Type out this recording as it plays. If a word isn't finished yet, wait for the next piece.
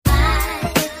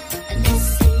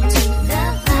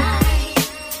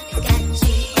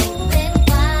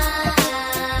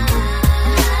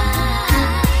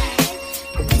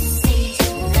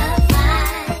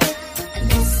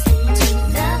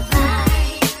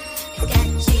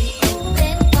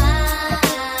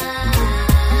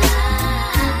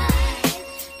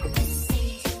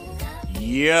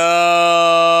Yo,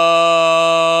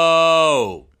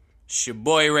 it's your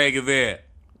boy Regavir.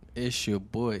 It's your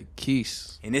boy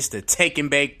Keese. And it's the Take and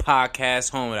Bake podcast,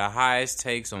 home of the highest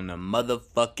takes on the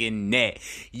motherfucking net.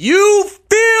 You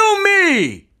feel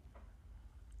me?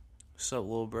 What's up,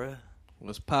 little bruh?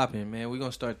 What's poppin', man? We're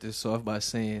going to start this off by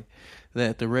saying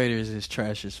that the Raiders is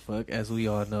trash as fuck, as we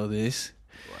all know this.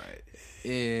 Right.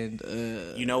 And,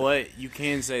 you know what? You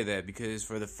can say that because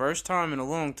for the first time in a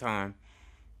long time,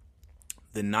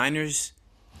 the Niners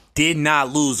did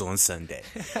not lose on Sunday.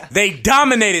 They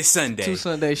dominated Sunday. 2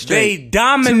 Sundays straight. They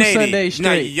dominated. 2 Sundays straight.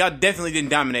 No, y'all definitely didn't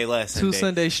dominate last Sunday. 2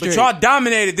 Sundays straight. But y'all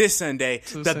dominated this Sunday.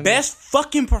 2 The Sundays. best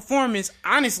fucking performance,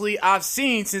 honestly, I've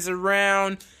seen since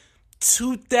around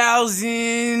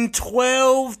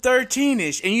 2012,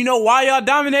 13-ish. And you know why y'all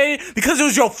dominated? Because it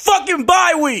was your fucking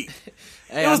bye week.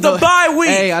 Hey, it was the bye week.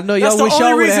 Hey, I know That's y'all wish the y'all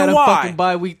only would have had reason a why. fucking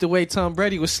bye week the way Tom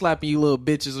Brady was slapping you little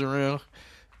bitches around.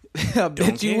 I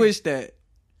bet you care. wish that.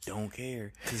 Don't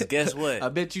care. Because guess what? I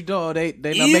bet you don't. They not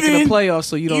making the playoffs,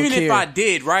 so you don't even care. Even if I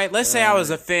did, right? Let's say I was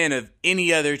a fan of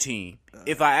any other team.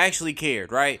 If I actually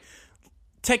cared, right?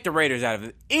 Take the Raiders out of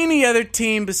it. Any other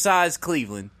team besides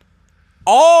Cleveland.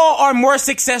 All are more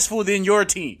successful than your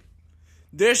team.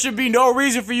 There should be no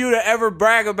reason for you to ever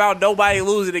brag about nobody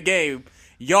losing a game.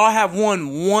 Y'all have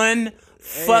won one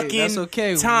fucking that's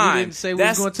okay. time. We didn't say we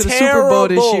That's were going to the terrible.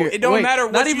 Super Bowl this year. It don't matter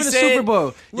what not you even said. the Super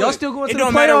Bowl. Y'all Look, still going to it the playoffs?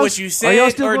 don't matter what you said Are y'all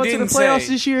still or going to the didn't playoffs say.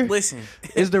 this year? Listen,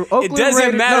 is the Oakland it doesn't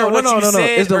Raiders, matter what you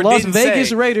said Is the or Las didn't Vegas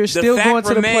say. Raiders The still fact going to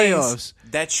the remains playoffs?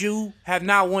 That you have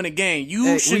not won a game. You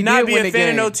Hey, should we not did be win a a fan game.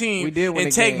 of no We team did win and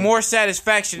a take game. more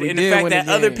satisfaction We in the did fact win a that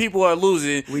other game. people are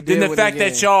losing We than did the win a fact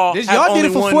that game. y'all have Y'all only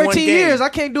did it for won 14 one game. years. I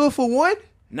can't do it for one.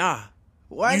 Nah.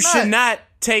 Why You not? should not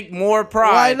take more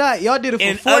pride. Why not? Y'all did it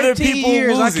in for other 14 people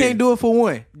years. losing. I can't do it for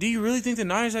one. Do you really think the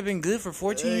Niners have been good for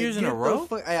 14 years in a row?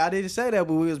 Hey, I didn't say that,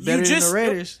 but we was better than the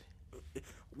Raiders.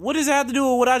 What does that have to do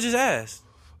with what I just asked?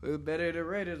 We was better than the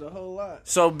Raiders a whole lot.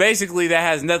 So basically that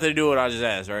has nothing to do with what I just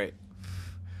asked, right?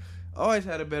 Always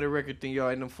had a better record than y'all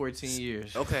in them 14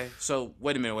 years. Okay, so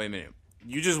wait a minute.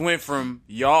 You just went from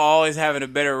y'all always having a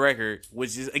better record,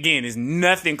 which is, again, is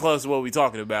nothing close to what we're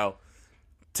talking about,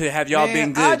 to have y'all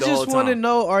been good the whole I just time. want to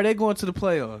know, are they going to the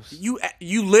playoffs?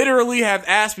 You literally have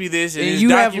asked me this, and it's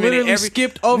you have documented literally every...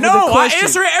 skipped over no, the question. I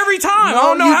answer it every time. I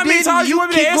don't know how many times you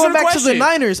want me to keep answer going the back question. to the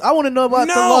Niners. I want to know about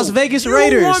the No, Las Vegas you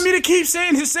Raiders. want me to keep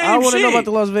saying the same shit. I want to know about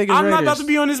the Las Vegas I'm Raiders. not about to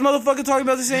be on this motherfucker talking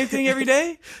about the same thing every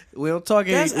day. We don't talk.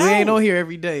 We That's ain't out. on here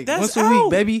every day. That's Once a out.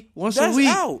 week, baby. Once That's a week.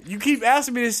 out. You keep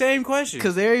asking me the same question.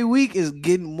 Because every week is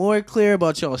getting more clear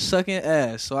about y'all sucking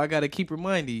ass. So I got to keep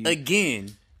reminding you.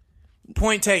 Again,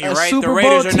 point taken, A right? Super The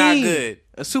Raiders Bowl are not team. good.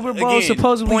 A Super Bowl Again,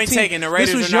 supposedly point team. taken, the Raiders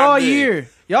this was are not y'all good. year.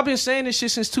 Y'all been saying this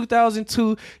shit since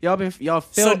 2002. Y'all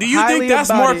felt So do you highly think that's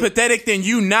about more it. pathetic than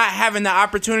you not having the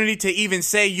opportunity to even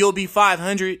say you'll be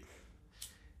 500?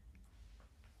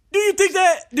 Do you think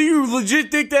that? Do you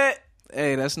legit think that?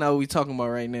 Hey, that's not what we talking about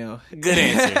right now. Good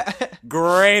answer.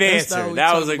 Great That's not answer. what we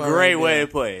That was talking a about great right way now.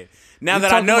 to play it. Now We that I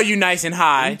talking know about- you nice and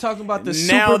high. We talking about the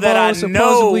now Super that I Bowl, know,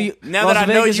 supposedly now Las that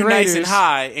I know Vegas you nice and Raiders.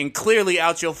 high and clearly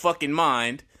out your fucking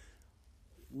mind,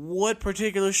 what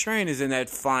particular strain is in that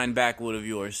fine backwood of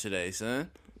yours today,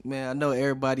 son? Man, I know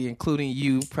everybody, including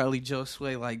you, probably Joe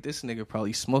Sway, like this nigga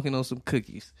probably smoking on some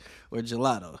cookies or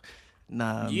gelato.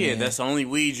 Nah, Yeah, man. that's the only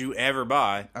weed you ever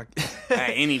buy at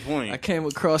any point. I came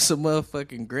across some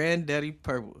motherfucking Granddaddy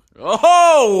Purple.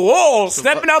 Oh, whoa,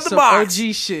 stepping out the some box.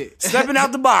 OG shit. Stepping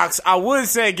out the box. I would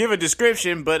say give a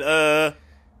description, but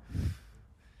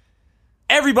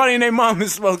everybody and their mom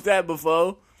has smoked that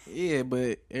before. Yeah, but How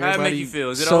it everybody make you feel?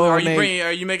 Is it so are on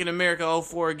are you making America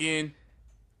 04 again?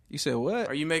 You said what?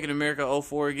 Are you making America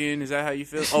 04 again? Is that how you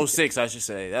feel? 06, I should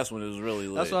say. That's when it was really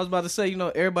lit. That's what I was about to say. You know,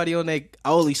 everybody on that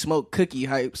I only smoke cookie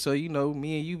hype. So, you know,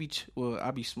 me and you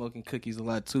I be smoking cookies a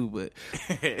lot too, but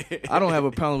I don't have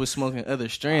a problem with smoking other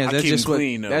strands. I That's keep just them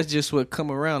clean, though. that's just what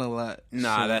come around a lot.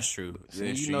 Nah, So, that's true. so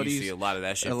That's you true. know You see a lot of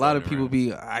that shit. a lot of floating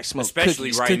people around. I smoke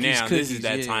especially cookies, right cookies, now. cookies, This is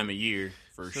that yeah. time of year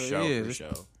for So, sure. yeah, For this-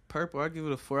 sure. Purple, I give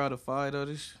it a 4 out of 5 though.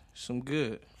 This some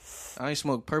good. I ain't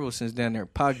smoked purple since down there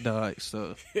Pac died,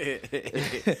 so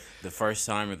The first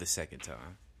time or the second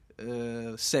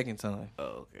time? second time.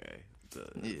 Oh, okay.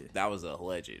 Yeah. That was a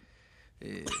legend.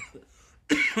 Yeah.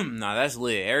 Nah, that's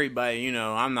lit. Everybody, you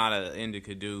know, I'm not an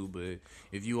indica dude, but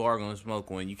if you are gonna smoke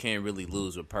one, you can't really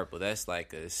lose with purple. That's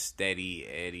like a steady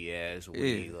Eddie ass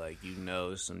weed. Yeah. Like, you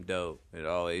know, it's some dope. It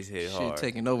always hit Shit hard.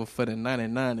 taking over for the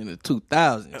 99 and the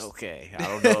 2000s. Okay, I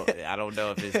don't know. I don't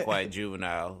know if it's quite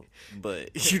juvenile,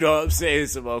 but you know what I'm saying.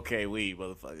 Some okay weed,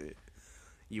 motherfucker.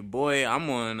 Your boy,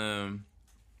 I'm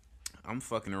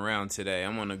fucking around today.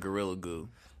 I'm on a Gorilla Glue.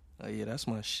 Oh yeah, that's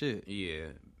my shit. Yeah.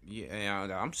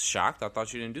 And I'm shocked. I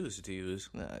thought you didn't do sativas.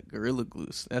 Nah, Gorilla Glue.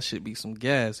 That should be some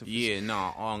gas.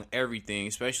 On everything,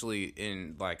 especially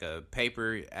in like a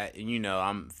paper. And you know,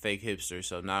 I'm fake hipster,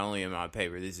 so not only am I a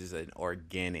paper, this is an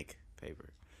organic paper.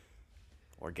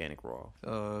 Organic raw.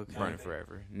 Oh, okay. Burning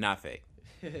forever. Not fake.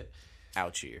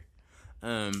 Out here.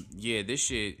 Yeah, this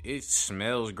shit, it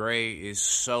smells great. It's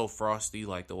so frosty.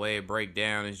 Like, the way it break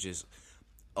down is just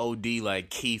OD,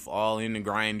 like Keef all in the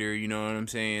grinder. You know what I'm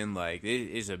saying? Like,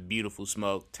 it is a beautiful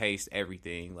smoke. Taste,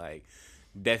 everything. Like,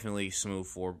 definitely smooth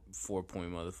 4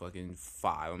 point motherfucking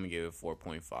 5. I'm gonna give it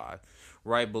 4.5.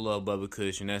 Right below Bubba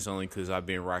Kush, and that's only because I've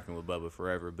been rocking with Bubba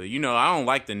forever. But, you know, I don't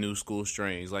like the new school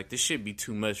strains. Like, this shit be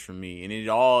too much for me. And it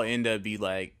all end up be,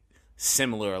 like,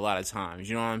 similar a lot of times.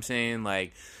 You know what I'm saying?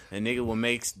 Like, a nigga will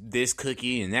make this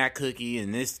cookie and that cookie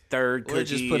and this third cookie. Or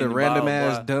just put a random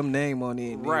ass dumb name on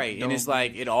it. Right. And it's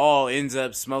like, it all ends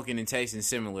up smoking and tasting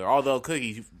similar. Although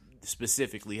cookie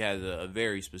specifically has a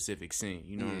very specific scent.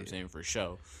 You know what I'm saying? For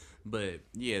sure. But,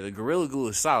 yeah, the Gorilla Glue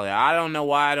is solid. I don't know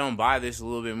why I don't buy this a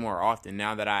little bit more often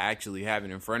now that I actually have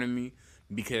it in front of me,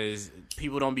 because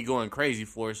people don't be going crazy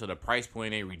for it, so the price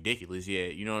point ain't ridiculous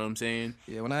yet. You know what I'm saying?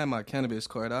 Yeah, when I had my cannabis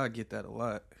card, I get that a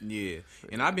lot. Yeah.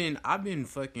 And I've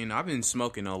been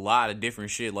smoking a lot of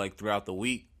different shit, like, throughout the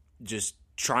week, just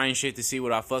trying shit to see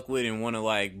what I fuck with and want to,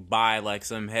 like, buy, like,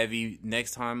 some heavy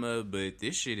next time up. But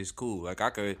this shit is cool. Like,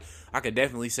 I could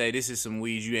definitely say this is some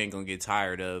weed you ain't gonna get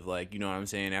tired of, like, you know what I'm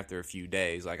saying, after a few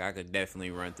days. Like, I could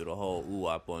definitely run through the whole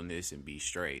ooh-wop on this and be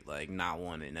straight, like, not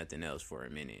wanting nothing else for a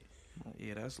minute.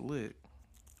 Yeah, that's lit.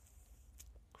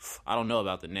 I don't know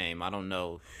about the name. I don't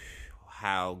know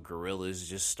how Gorillas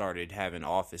just started having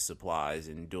office supplies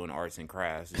and doing arts and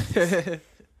crafts. It's just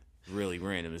really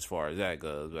random as far as that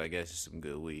goes, but I guess it's some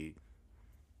good weed.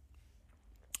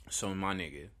 So, my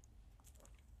nigga,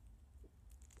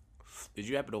 did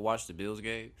you happen to watch the Bills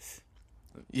game?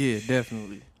 Yeah,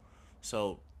 definitely.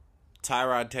 So,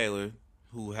 Tyrod Taylor,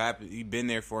 he been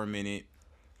there for a minute,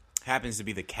 happens to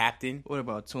be the captain. What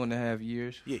about 2.5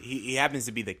 years? Yeah, he happens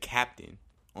to be the captain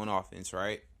on offense,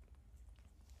 right?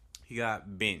 He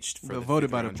got benched for the voted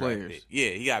by the fifth-round draft players. pick. Yeah,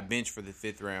 he got benched for the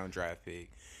 5th round draft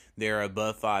pick. They're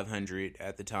above 500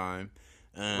 at the time.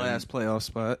 Last playoff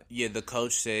spot. Yeah, the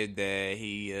coach said that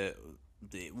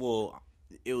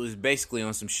it was basically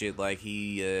on some shit like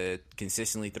he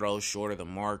consistently throws short of the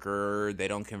marker. They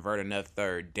don't convert enough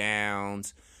third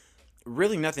downs.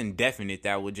 Really nothing definite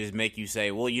that would just make you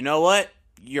say, well, you know what?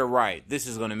 You're right. This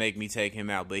is going to make me take him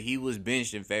out. But he was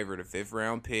benched in favor of the 5th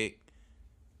round pick.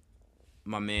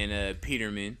 My man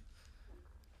Peterman.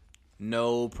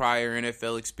 No prior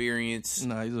NFL experience.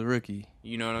 Nah, he's a rookie.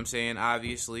 You know what I'm saying?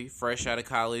 Obviously, fresh out of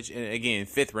college. And again,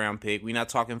 5th round pick. We're not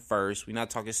talking first. We're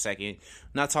not talking second.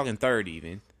 We're not talking third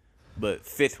even. But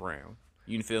 5th round.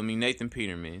 You feel me? Nathan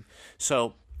Peterman.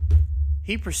 So,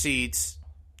 he proceeds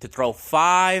to throw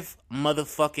 5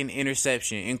 motherfucking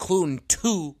interceptions, including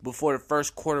 2 before the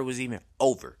first quarter was even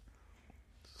over.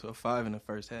 So 5 in the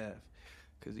first half,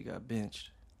 because he got benched.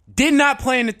 Did not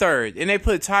play in the third, and they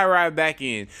put Tyrod back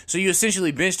in. So you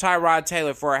essentially benched Tyrod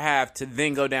Taylor for a half to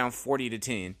then go down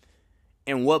 40-10.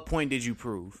 And what point did you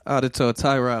prove? I'd have told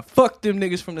Tyrod, fuck them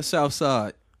niggas from the south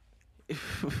side.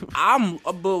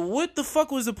 But what the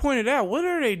fuck was the point of that? What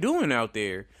are they doing out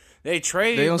there? They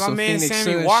traded my man Phoenix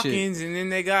Sammy Suns Watkins, shit. and then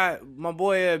they got my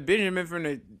boy Benjamin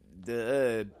from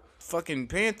the fucking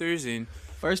Panthers. And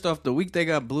First off, the week they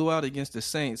got blew out against the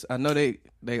Saints, I know they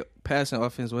passing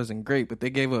offense wasn't great, but they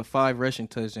gave up 5 rushing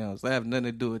touchdowns. That have nothing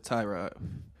to do with Tyrod.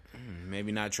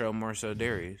 maybe not Trell Marcel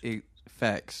Darius.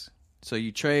 Facts. So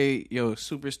you trade your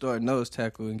superstar nose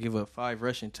tackle and give up 5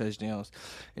 rushing touchdowns,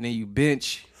 and then you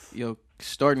bench your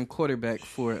starting quarterback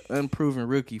for an unproven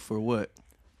rookie for what?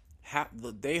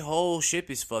 They whole ship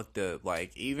is fucked up.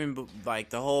 Like, even like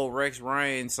the whole Rex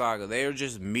Ryan saga, they are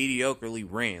just mediocrely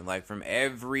ran. Like, from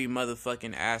every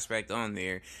motherfucking aspect on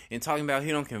there. And talking about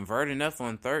he don't convert enough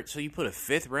on third, so you put a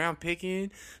 5th round pick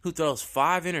in who throws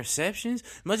 5 interceptions.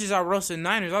 Much as I roasted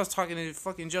Niners, I was talking to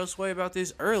fucking Joe Sway about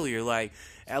this earlier. Like,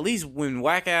 at least when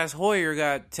whack ass Hoyer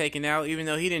got taken out, even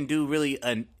though he didn't do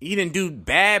he didn't do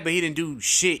bad, but he didn't do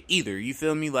shit either. You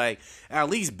feel me? Like, at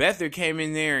least Beathard came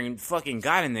in there and fucking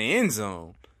got in the end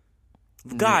zone.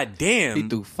 God damn. He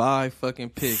threw 5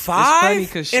 fucking picks.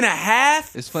 5 and a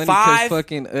half? It's funny because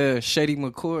fucking Shady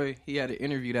McCoy, he had an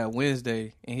interview that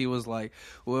Wednesday, and he was like,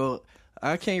 well,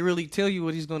 I can't really tell you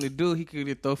what he's going to do. He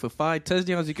could throw for 5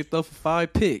 touchdowns. He could throw for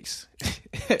 5 picks.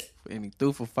 And he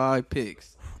threw for 5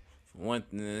 picks. One,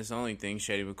 that's the only thing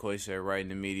Shady McCoy said right in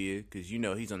the media, because you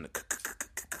know he's on the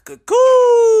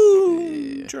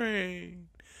cool train.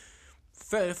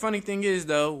 Funny thing is,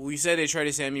 though, we said they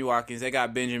traded Sammy Watkins. They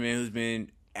got Benjamin, who's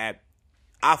been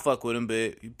I fuck with him,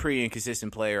 but pretty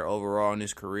inconsistent player overall in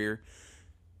his career.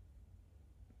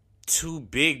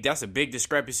 That's a big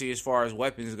discrepancy as far as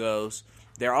weapons goes.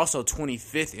 They're also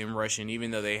 25th in rushing,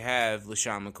 even though they have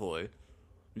LaShawn McCoy,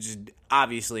 which is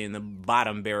obviously in the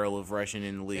bottom barrel of rushing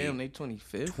in the league. Damn, they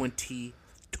 25th? 22.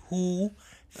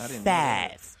 I didn't know 5.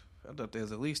 that. I thought they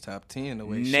was at least top 10 the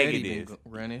way Negative. Shady been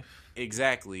running.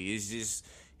 Exactly. It's just,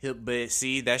 but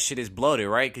see, that shit is bloated,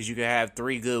 right? Because you can have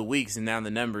 3 good weeks and now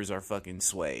the numbers are fucking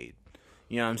swayed.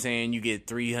 You know what I'm saying? You get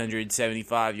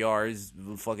 375 yards,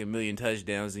 fucking million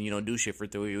touchdowns, and you don't do shit for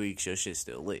 3 weeks. Your shit's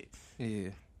still lit. Yeah.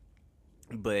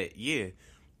 But yeah,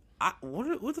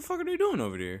 what the fuck are they doing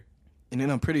over there? And then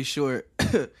I'm pretty sure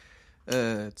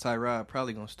Tyrod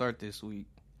probably gonna start this week.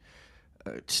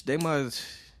 They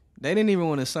didn't even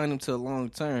want to sign him to a long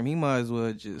term. He might as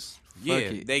well just fuck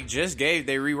it. They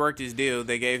reworked his deal.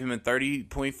 They gave him a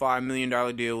 $30.5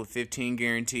 million deal with 15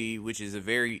 guarantee, which is a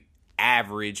very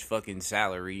average fucking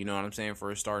salary, you know what I'm saying,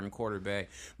 for a starting quarterback.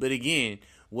 But again,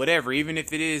 whatever, even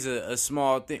if it is a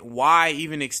small thing, why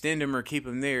even extend him or keep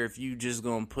him there if you just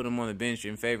gonna put him on the bench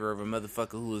in favor of a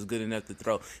motherfucker who is good enough to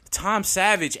throw? Tom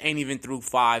Savage ain't even threw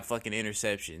 5 fucking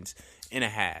interceptions in a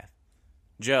half.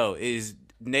 Joe, is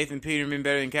Nathan Peterman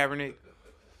better than Kaepernick?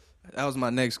 That was my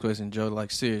next question, Joe.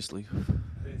 Like, seriously.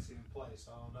 I didn't see him play,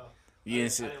 so I don't know. You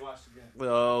didn't see? I didn't watch the game.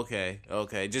 Well,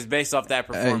 okay. Just based off that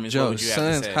performance, Hey, Joe, what would you have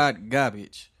son's to say? hot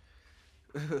garbage.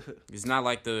 It's not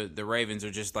like the Ravens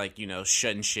are just like,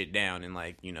 shutting shit down and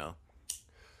like,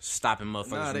 stopping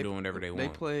motherfuckers from doing whatever they want. They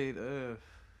played.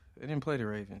 They didn't play the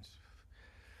Ravens.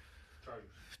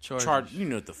 Chargers. Chargers. You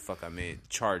know what the fuck I meant.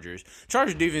 Chargers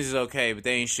defense is okay, but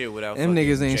they ain't shit without Them fucking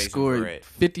niggas ain't Jason scored Verrett.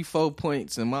 54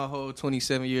 points in my whole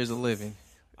 27 years of living.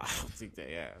 I don't think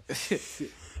they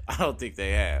have. I don't think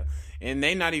they have. And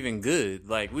they not even good.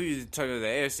 Like, we was talking about the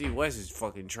AFC West is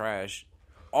fucking trash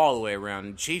all the way around.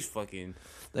 The Chiefs fucking...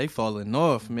 They falling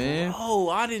off, man. Oh,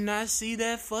 I did not see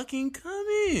that fucking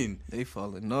coming. They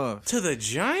falling off. To the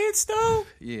Giants, though?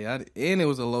 Yeah, and it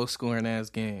was a low scoring ass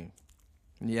game.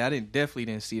 Yeah, I definitely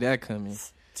didn't see that coming.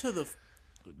 To the...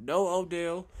 No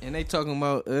Odell. And they talking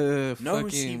about No fucking,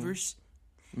 receivers.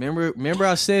 Remember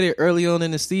I said it early on in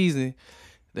the season.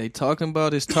 They talking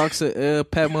about his talks of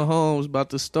Pat Mahomes about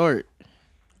to start.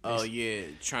 Oh, yeah,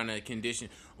 trying to condition.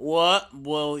 What?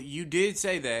 Well, you did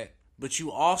say that, but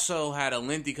you also had a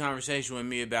lengthy conversation with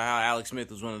me about how Alex Smith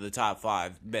was one of the top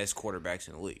 5 best quarterbacks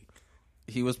in the league.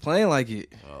 He was playing like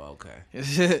it. Oh,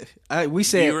 okay. We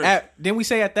said didn't we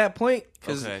say at that point?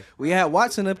 Because we had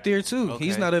Watson up there too. Okay.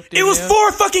 He's not up there. It was now.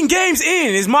 4 fucking games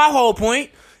in, is my whole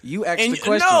point. You asked And the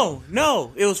question.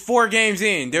 no, it was 4 games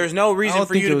in. There's no reason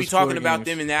for you to be talking about games.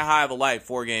 them in that high of a light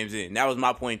 4 games in. That was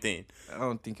my point then. I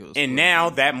don't think it was. And 4 now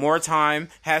games. that more time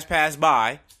has passed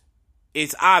by,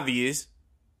 it's obvious.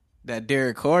 That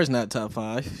Derek Carr's not top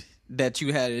 5 that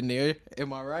you had in there.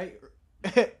 Am I right?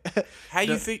 How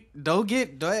you think? Don't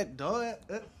get don't.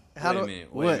 How Wait do a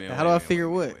minute, what? How do I figure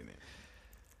what?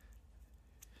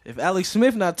 If Alex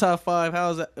Smith not top 5,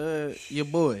 how's that, your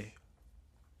boy?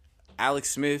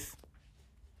 Alex Smith,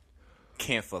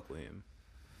 can't fuck with him.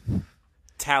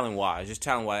 Talent-wise, just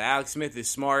talent-wise. Alex Smith is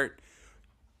smart.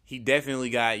 He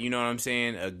definitely got, you know what I'm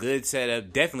saying, a good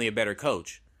setup. Definitely a better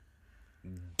coach.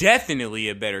 Definitely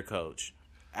a better coach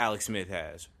Alex Smith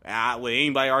has. Would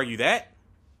anybody argue that?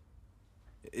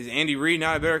 Is Andy Reid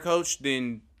not a better coach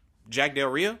than Jack Del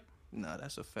Rio? No,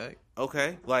 that's a fact.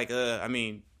 Okay. Like,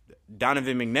 Donovan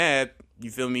McNabb,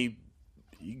 you feel me?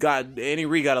 Andy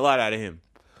Reid got a lot out of him.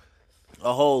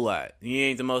 A whole lot. He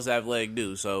ain't the most athletic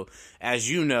dude. So, as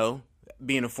you know,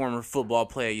 being a former football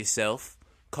player yourself,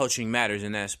 coaching matters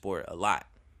in that sport a lot,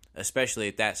 especially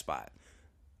at that spot.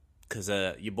 Because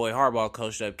your boy Harbaugh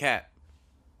coached up Cap.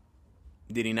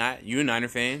 Did he not? You a Niner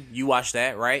fan. You watched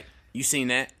that, right? You seen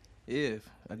that? Yeah,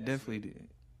 I definitely did.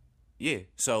 Yeah.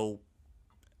 So,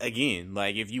 again,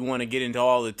 like, if you want to get into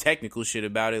all the technical shit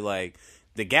about it, like,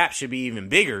 the gap should be even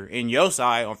bigger in your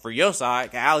side, or for your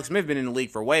side. Alex Smith been in the league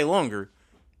for way longer.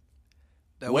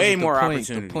 That Way wasn't the more point.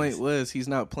 opportunities. The point was he's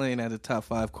not playing at a top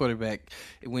 5 quarterback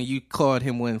when you called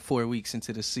him 4 weeks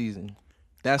into the season.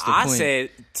 That's the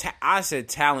point. I said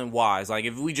talent wise. Like,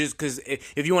 if we just, because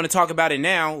if you want to talk about it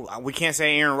now, we can't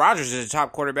say Aaron Rodgers is a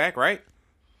top quarterback, right?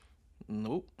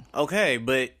 Nope. Okay,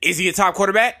 but is he a top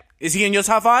quarterback? Is he in your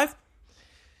top 5?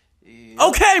 Yeah.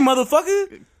 Okay,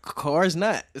 motherfucker. Carr's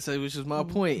not. So, which is my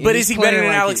point. But is he better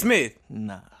than Alex Smith?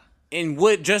 Nah. And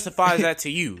what justifies that to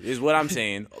you is what I'm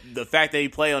saying. The fact that he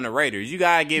play on the Raiders. You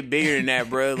got to get bigger than that,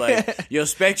 bro. Like, your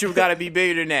spectrum got to be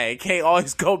bigger than that. It can't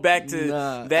always go back to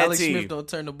that Alex team. Smith don't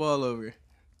turn the ball over.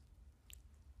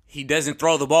 he doesn't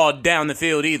throw the ball down the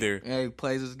field either. Yeah, he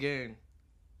plays his game.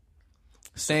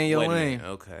 Stay in your lane.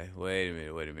 Okay, wait a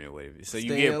minute. So you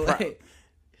Stay in your get lane.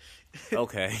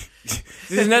 okay.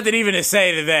 There's nothing even to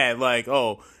say to that. Like,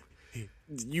 oh,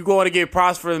 you going to get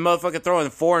props for the motherfucker throwing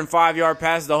 4 and 5 yard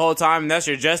passes the whole time, and that's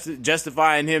your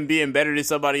justifying him being better than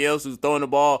somebody else who's throwing the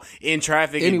ball in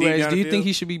traffic. and deep Anyways, down do the you field? think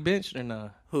he should be benched or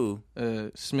not? Who?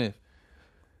 Smith.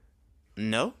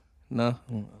 No. No.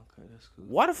 Okay, that's cool.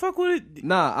 Why the fuck would it?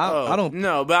 Nah, I don't.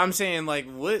 No, but I'm saying like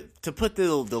what to put the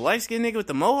light skinned nigga with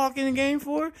the mohawk in the game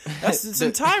for? That's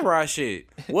some Tyrod shit.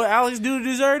 What Alex do to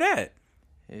deserve that?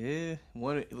 Yeah,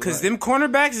 Because them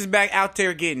cornerbacks is back out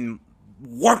there getting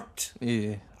worked.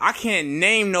 Yeah, I can't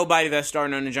name nobody that's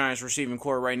starting on the Giants receiving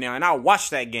core right now, and I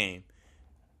watched that game.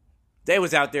 They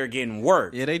was out there getting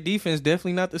worked. yeah, they defense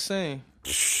definitely not the same.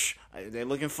 They're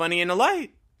looking funny in the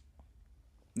light.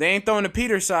 They ain't throwing the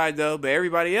Peter side though, but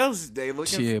everybody else they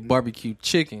looking. Yeah, barbecue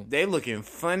chicken. They looking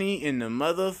funny in the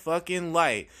motherfucking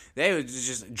light. They was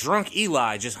just drunk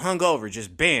Eli, just hung over,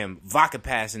 just bam, vodka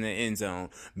pass in the end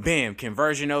zone. Bam,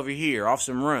 conversion over here, off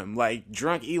some run. Like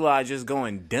drunk Eli just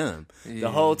going dumb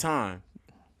the whole time.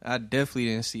 I definitely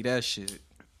didn't see that shit.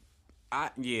 I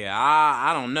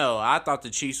don't know. I thought the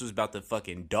Chiefs was about to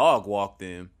fucking dog walk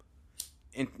them.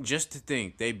 And just to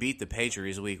think, they beat the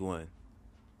Patriots week 1.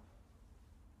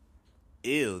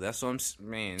 Ew, that's what I'm...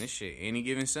 Man, this shit, any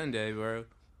given Sunday, bro.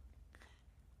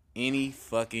 Any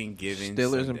fucking given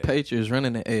Steelers Sunday. and Patriots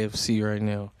running the AFC right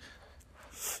now.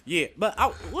 Yeah, but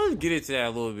we'll get into that a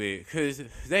little bit, because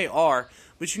they are.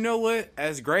 But you know what?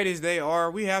 As great as they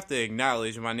are, we have to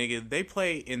acknowledge, my nigga, they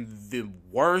play in the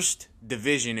worst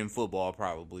division in football,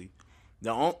 probably.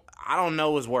 I don't know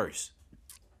what's worse.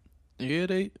 Yeah,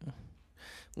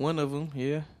 one of them,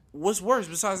 yeah. What's worse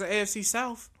besides the AFC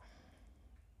South?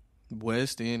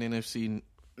 West and NFC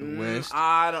West.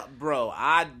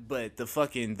 But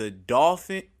the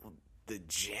Dolphin, the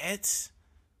Jets.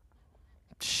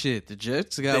 Shit, the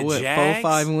Jets got The what, Jags?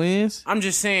 4-5 wins? I'm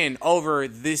just saying, over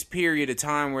this period of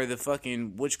time where the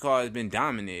fucking has been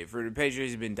dominant, for the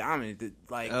Patriots has been dominant,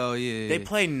 like, Oh yeah, they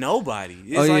play nobody.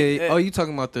 It's Oh like, yeah. Oh, you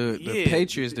talking about the yeah.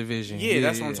 Patriots division? Yeah,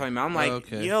 that's what I'm talking about. I'm like,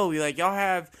 Okay. like y'all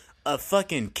have a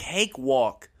fucking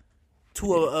cakewalk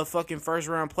to a fucking first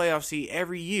round playoff seed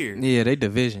every year. Yeah, they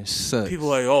division sucks. People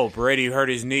like, oh, Brady hurt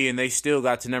his knee and they still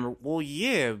got to number. Well,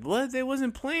 yeah, but they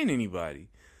wasn't playing anybody.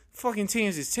 Fucking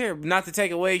teams is terrible. Not to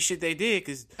take away shit they did,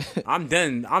 because I'm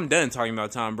done talking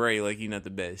about Tom Brady like he not the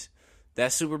best.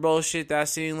 That Super Bowl shit that I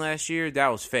seen last year, that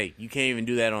was fake. You can't even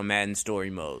do that on Madden story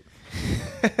mode.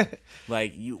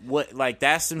 Like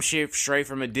that's some shit straight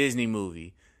from a Disney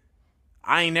movie.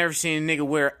 I ain't never seen a nigga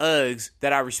wear Uggs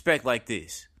that I respect like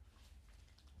this.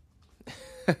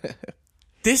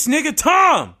 This nigga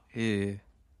Tom. Yeah,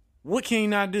 What can he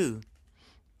not do?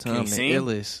 Tom the sing?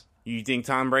 illest. You think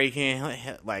Tom Brady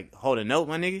can't like hold a note,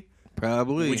 my nigga?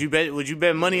 Probably. Would you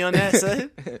bet money on that,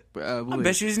 son? Probably. I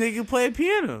bet you this nigga can play a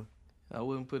piano. I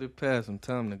wouldn't put it past him.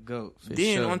 Tom the GOAT. For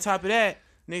Then sure. on top of that,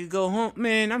 nigga go home.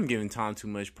 Man, I'm giving Tom too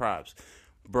much props.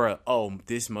 Bruh,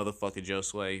 this motherfucker Joe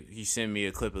Sway, he sent me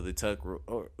a clip of the Tuck,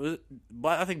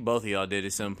 but I think both of y'all did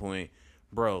at some point.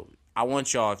 Bro, I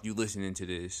want y'all, if you listening to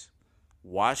this,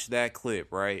 watch that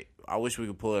clip, right? I wish we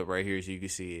could pull it right here so you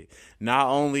could see it. Not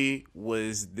only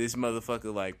was this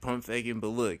motherfucker like pump faking, but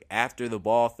look, after the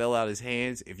ball fell out his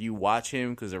hands, if you watch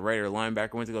him, because the Raider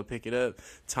linebacker went to go pick it up,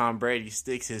 Tom Brady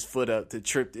sticks his foot up to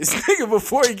trip this nigga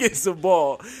before he gets the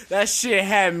ball. That shit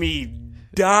had me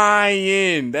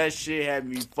dying. That shit had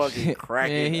me fucking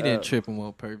cracking Man, he up. didn't trip him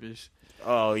on purpose.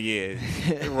 Oh yeah,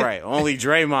 right. Only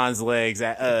Draymond's legs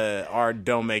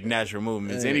don't make natural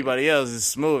movements. Anybody else is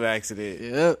smooth accident.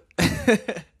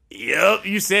 Yep. Yep,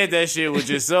 you said that shit with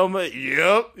just so much.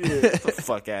 Yep, get the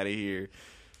fuck out of here.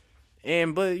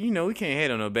 But we can't hate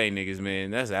on no Bay niggas,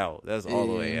 man. That's out. That's all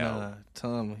the way out.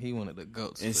 Tom, he one of the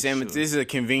GOATs. And for Sam, sure. this is a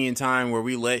convenient time where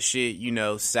we let shit,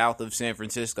 south of San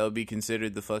Francisco be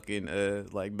considered the fucking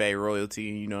like Bay royalty.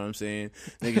 You know what I'm saying?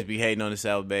 Niggas be hating on the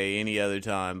South Bay any other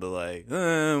time, but like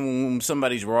when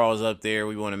somebody's raw is up there,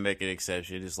 we want to make an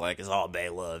exception. It's like it's all Bay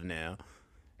love now.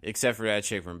 Except for that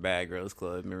chick from Bad Girls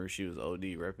Club. Remember, she was OD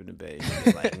repping the Bay. She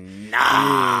was like,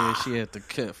 nah. Yeah, she had the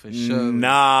cut for sure.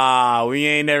 Nah, we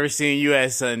ain't never seen you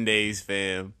at Sundays,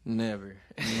 fam. Never.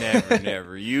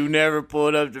 Never. You never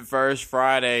pulled up the first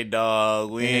Friday,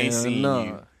 dog. We ain't Hell seen nah.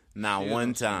 you. Not She one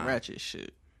on some time. Ratchet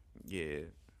shit. Yeah.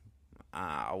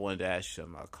 I wanted to ask you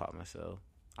something. I caught myself.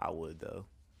 I would, though.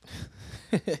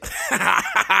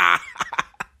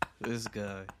 This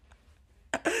guy.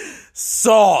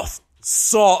 Soft.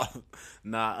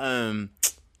 Nah,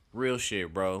 real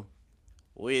shit, bro.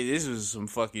 This was some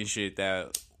fucking shit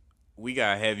that we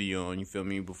got heavy on, you feel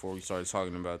me, before we started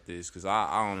talking about this, because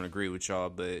I don't agree with y'all,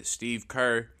 but Steve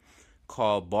Kerr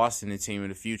called Boston the team of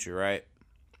the future, right?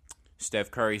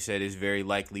 Steph Curry said it's very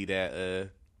likely that,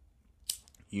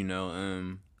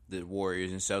 the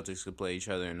Warriors and Celtics could play each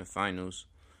other in the finals.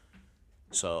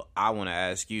 So I want to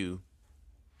ask you,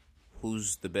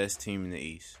 who's the best team in the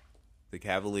East? The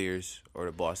Cavaliers or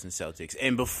the Boston Celtics?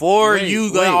 And before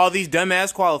you go all these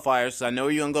dumbass qualifiers, I know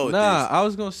where you're gonna go with this. I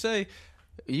was gonna say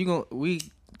you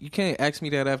can't ask me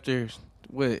that after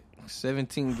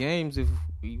 17 games if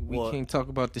we can't talk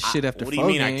about the shit after 4 games. What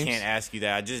do you mean I can't ask you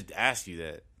that? I just asked you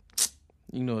that.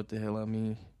 You know what the hell I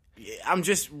mean. Yeah, I'm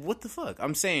just, what the fuck?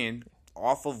 I'm saying,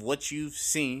 off of what you've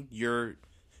seen, your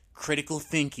critical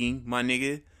thinking, my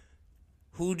nigga,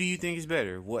 who do you think is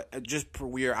better?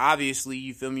 We're obviously,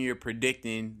 you feel me, you're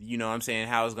predicting, you know what I'm saying,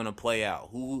 how it's going to play out.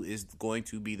 Who is going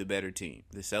to be the better team?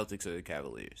 The Celtics or the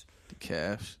Cavaliers? The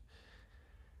Cavs.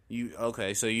 In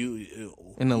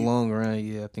the long run,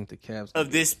 yeah, I think the Cavs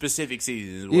of this specific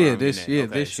season is what this year,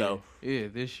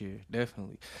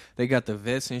 definitely. They got the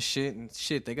vets and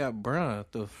shit. They got Bron.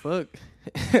 The fuck?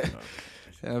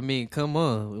 I mean, come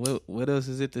on. What else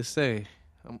is it to say?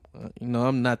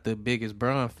 I'm not the biggest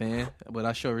Bron fan, but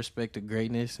I show respect to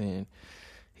greatness, and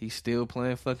he's still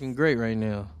playing fucking great right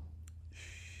now.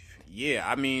 Yeah,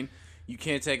 I mean, you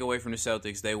can't take away from the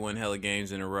Celtics. They won hella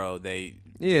games in a row. That's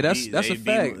a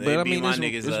fact. But I mean,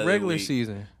 it's regular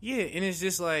season. Yeah, and it's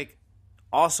just like,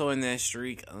 also in that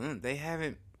streak, they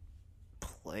haven't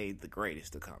played the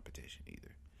greatest of competition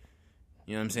either.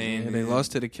 You know what I'm saying? Yeah, they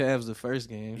lost to the Cavs the first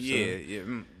game. So.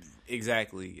 Yeah,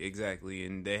 exactly.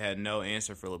 And they had no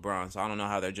answer for LeBron, so I don't know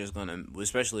how they're just gonna,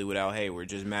 especially without Hayward,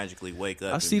 just magically wake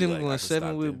up. I see them going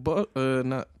 7 with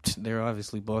they're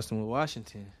obviously Boston with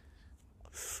Washington.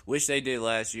 Which they did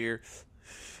last year.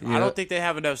 Yeah. I don't think they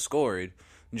have enough scoring.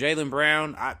 Jaylen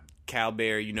Brown, Cal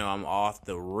Bear, I'm off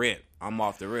the rip.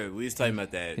 We was talking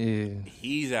about that. Yeah.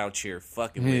 He's out here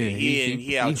fucking with it.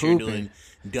 He out here doing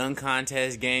dunk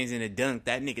contest games in a dunk.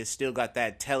 That nigga still got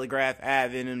that Telegraph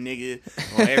Ave in him, nigga,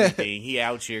 on everything. He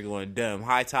out here going dumb.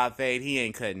 High top fade, he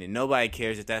ain't cutting it. Nobody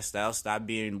cares if that style stopped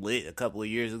being lit a couple of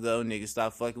years ago. Niggas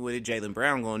stopped fucking with it. Jaylen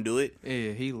Brown gonna do it.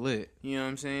 Yeah, he lit. You know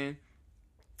what I'm saying?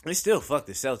 They still fuck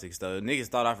the Celtics, though. Niggas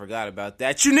thought I forgot about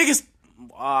that. You niggas...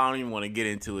 I don't even want to get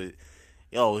into it.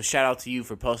 Yo, shout out to you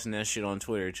for posting that shit on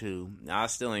Twitter, too. I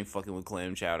still ain't fucking with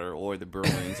Clam Chowder or the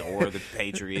Bruins or the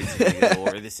Patriots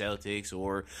or the Celtics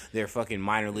or their fucking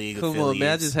minor league affiliates. Come on,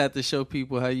 man. I just had to show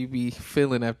people how you be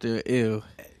feeling after an L.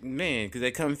 Man, because they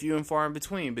come few and far in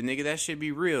between. But, nigga, that shit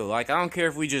be real. Like, I don't care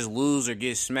if we just lose or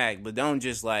get smacked, but don't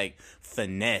just, like,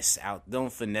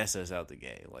 don't finesse us out the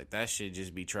game. Like, that shit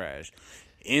just be trash.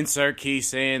 Insert key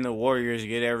saying the Warriors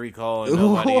get every call and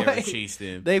nobody ever cheats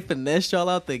them. They finessed y'all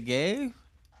out the game?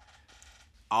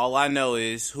 All I know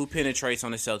is who penetrates on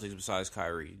the Celtics besides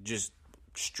Kyrie. Just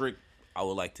strict, I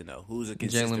would like to know. Who's a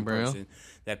consistent person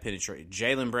that penetrates?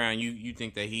 Jaylen Brown, you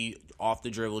think that he, off the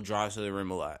dribble, drives to the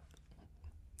rim a lot?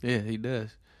 Yeah, he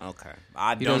does. Okay.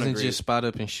 He doesn't just spot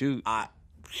up and shoot.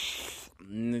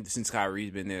 Since Kyrie's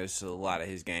been there, it's a lot of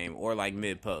his game. Or like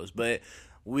mid-post. But...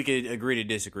 we could agree to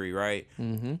disagree, right?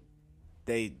 Mm-hmm.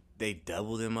 They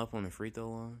doubled him up on the free throw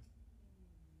line.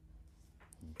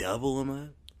 Double him up.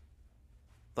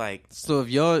 Like, so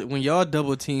when y'all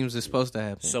double teams, it's supposed to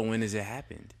happen. So when has it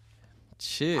happened?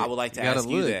 Shit, I would like to ask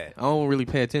you that. I don't really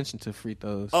pay attention to free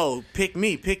throws. Oh, pick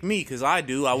me, because I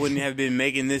do. I wouldn't have been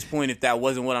making this point if that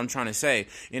wasn't what I'm trying to say.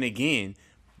 And again,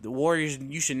 the Warriors,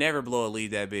 you should never blow a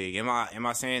lead that big. Am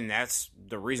I saying that's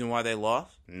the reason why they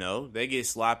lost? No, they get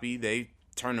sloppy. They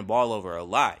turn the ball over a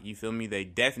lot. You feel me? They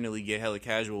definitely get hella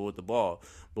casual with the ball.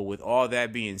 But with all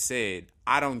that being said,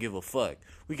 I don't give a fuck.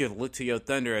 We could look to your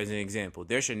Thunder as an example.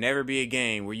 There should never be a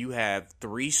game where you have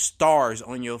 3 stars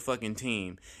on your fucking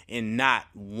team and not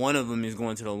one of them is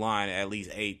going to the line at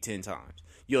least 8-10 times.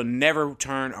 You'll never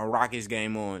turn a Rockets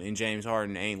game on and James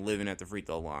Harden ain't living at the free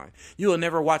throw line. You'll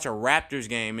never watch a Raptors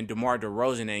game and DeMar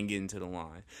DeRozan ain't getting to the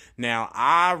line. Now,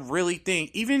 I really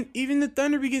think even the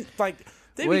Thunder begin like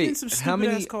they begin some stupid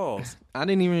ass calls. I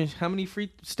didn't even how many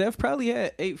Steph probably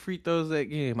had 8 free throws that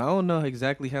game. I don't know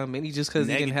exactly how many just because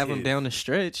he didn't have them down the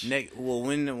stretch. I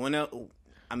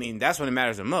mean, that's when it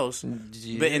matters the most.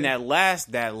 Yeah. But in that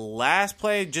last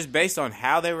play, just based on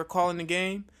how they were calling the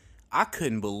game, I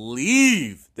couldn't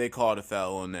believe they called a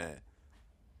foul on that.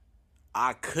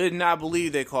 I could not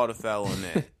believe they called a foul on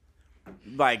that.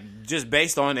 Like, just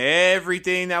based on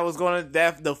everything that was going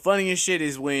to... the funniest shit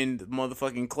is when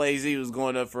motherfucking Clay Z was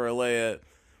going up for a layup.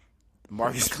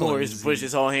 Marcus Morris pushed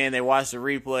his whole hand. They watched the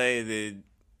replay. Then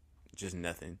just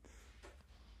nothing.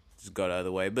 Just go the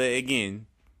other way. But again,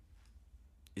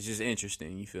 it's just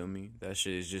interesting. You feel me? That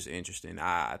shit is just interesting.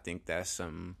 I think that's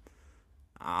something.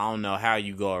 I don't know how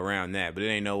you go around that, but it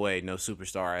ain't no way no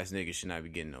superstar ass nigga should not be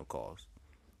getting no calls.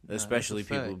 Especially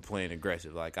people playing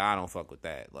aggressive. Like, I don't fuck with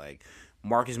that. Like,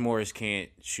 Marcus Morris can't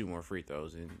shoot more free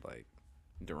throws than, like,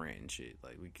 Durant and shit.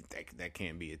 Like, that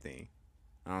can't be a thing.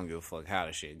 I don't give a fuck how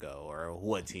the shit go or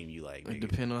what team you like. It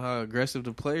depends on how aggressive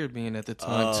the player being at the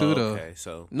time too, though. Okay,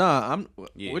 so What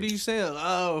are you saying?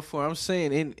 I'm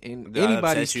saying in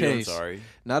anybody's case. I'm sorry.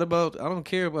 Not about. I don't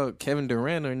care about Kevin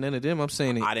Durant or none of them. I'm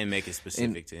saying I didn't make it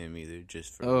specific to him either.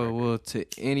 Just for well, to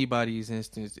anybody's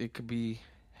instance, it could be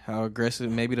how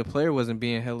aggressive. Maybe the player wasn't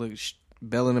being hella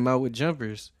belling them out with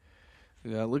jumpers.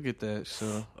 You gotta look at that.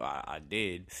 So I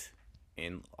did,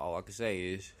 and all I can say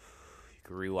is.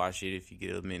 Rewatch it if you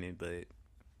get a minute, but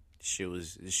this shit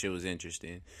was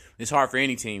interesting. It's hard for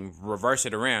any team. Reverse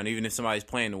it around, even if somebody's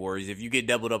playing the Warriors. If you get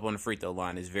doubled up on the free throw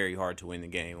line, it's very hard to win the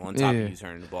game. On top of you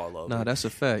turning the ball over. No, that's a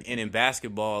fact. And in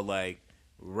basketball, like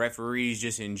referees,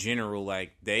 just in general,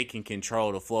 like they can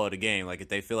control the flow of the game. Like if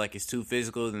they feel like it's too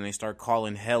physical, then they start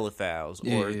calling hella fouls,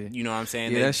 or you know what I'm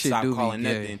saying? They stop calling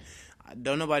nothing.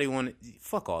 Don't nobody want to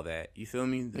fuck all that. You feel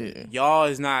me? Yeah. Y'all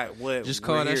is not what just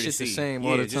call that shit the same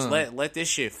all the time. Just let this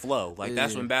shit flow. Like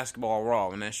that's when basketball raw,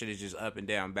 when that shit is just up and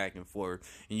down, back and forth,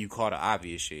 and you call the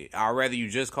obvious shit. I'd rather you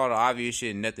just call the obvious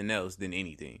shit and nothing else than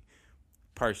anything,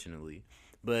 personally.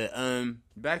 But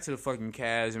back to the fucking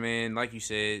Cavs, man. Like you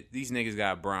said, these niggas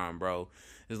got Bron, bro.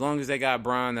 As long as they got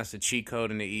Bron, that's a cheat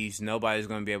code in the East. Nobody's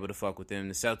gonna be able to fuck with them.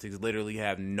 The Celtics literally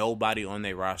have nobody on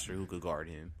their roster who could guard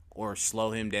him. Or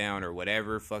slow him down, or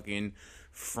whatever fucking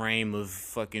frame of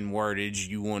fucking wordage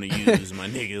you want to use, my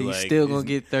nigga. He's like, still gonna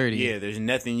get 30. Yeah, there's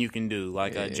nothing you can do.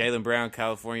 Like Jaylen Brown,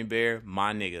 California Bear,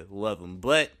 my nigga, love him,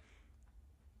 but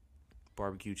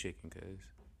barbecue chicken, cause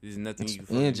there's nothing you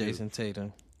can and Jason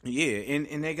Tatum. Yeah,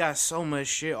 and they got so much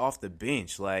shit off the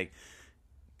bench, like.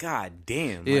 God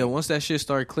damn. Yeah, once that shit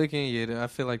start clicking, I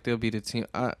feel like they'll be the team.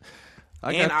 I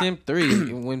got them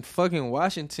 3. When fucking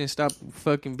Washington stopped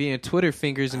fucking being Twitter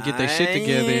fingers and get their shit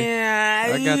together,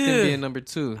 I got them being number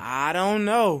 2. I don't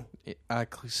know. I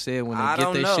said when they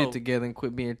get their shit together and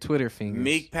quit being Twitter fingers.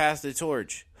 Meek passed the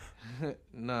torch.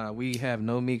 Nah, we have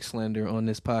no Meek slander on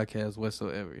this podcast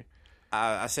whatsoever.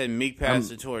 I said Meek passed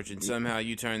the torch, and somehow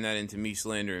you turned that into me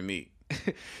slandering Meek.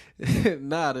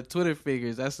 Nah, the Twitter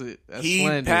fingers. That's he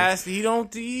slander.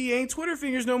 He ain't Twitter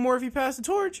fingers no more if he passed the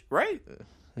torch, right?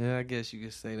 Yeah, I guess you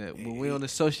could say that. But we don't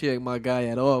associate my guy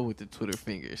at all with the Twitter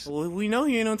fingers. Well, we know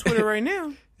he ain't on Twitter right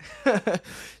now.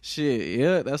 Shit,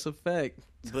 yeah, that's a fact.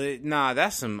 But nah,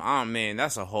 that's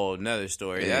that's a whole nother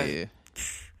story. Yeah.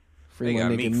 Free my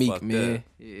nigga Meek, man. Up.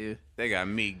 Yeah. They got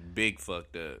Meek big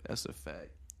fucked up. That's a fact.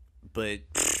 But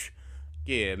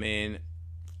yeah, man.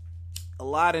 A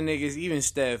lot of niggas, even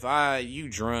Steph, you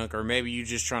drunk, or maybe you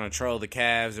just trying to troll the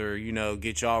Cavs, or,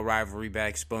 get y'all rivalry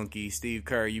back spunky. Steve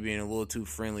Kerr, you being a little too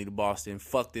friendly to Boston.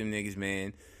 Fuck them niggas,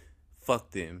 man.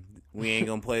 Fuck them. We ain't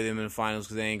gonna play them in the finals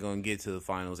because they ain't gonna get to the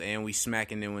finals. And we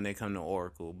smacking them when they come to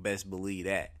Oracle. Best believe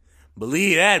that.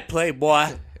 Believe that, playboy.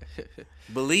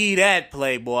 Believe that,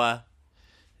 playboy.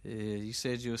 Yeah, you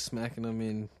said you were smacking them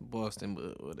in Boston,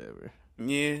 but whatever.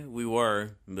 Yeah, we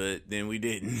were, but then we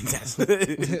didn't. That's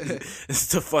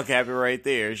the fuck happened right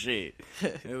there. Shit.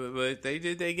 But they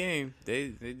did their game. They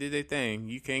did their thing.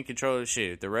 You can't control the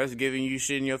shit. If the refs giving you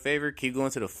shit in your favor, keep going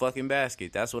to the fucking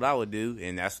basket. That's what I would do,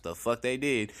 and that's what the fuck they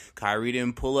did. Kyrie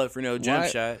didn't pull up for no jump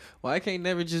shot. Why can't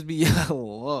never just be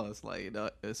y'all lost? Like,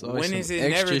 it's always when is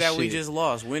it never that shit. We just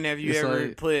lost? When have you ever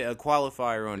put a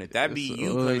qualifier on it? That'd be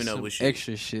you coming up with shit.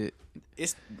 Extra shit.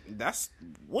 That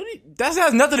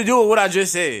has nothing to do with what I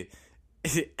just said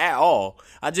at all.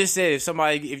 I just said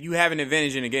if you have an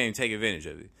advantage in the game, take advantage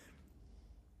of it.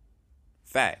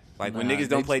 Fact. Like when niggas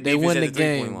don't play defense at the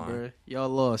 3-point line. Bro. Y'all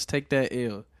lost. Take that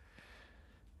L.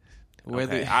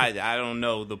 Okay, I don't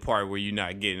know the part where you're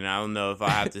not getting. I don't know if I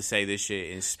have to say this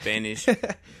shit in Spanish or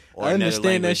I another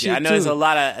language. That shit I know too. it's a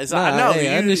lot of. I know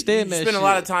I understand you that. Spend a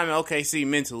lot of time in OKC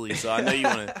mentally, so I know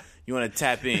you want to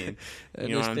tap in. You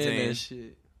know what I'm saying? That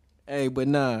shit. Hey, but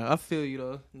I feel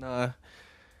you though.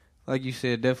 Like you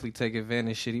said, definitely take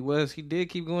advantage. Shit, he did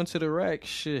keep going to the rack.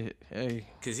 Shit, hey,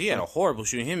 because he had a horrible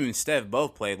shooting. Him and Steph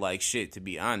both played like shit. To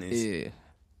be honest, yeah.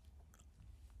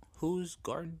 Who's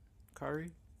guarding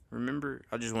Kyrie? Remember,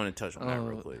 I just want to touch on that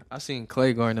real quick. I seen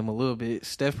Clay guarding him a little bit.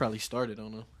 Steph probably started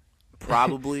on him.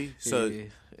 Probably. So,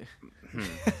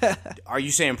 yeah. Are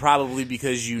you saying probably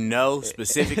because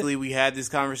specifically we had this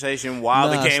conversation while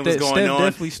the game was going Steph on?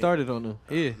 Definitely started on him.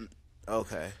 Yeah.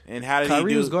 Okay. And how did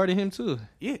Kyrie he do? was guarding him too.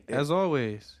 Yeah. As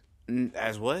always.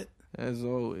 As what? As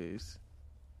always.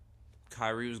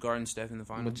 Kyrie was guarding Steph in the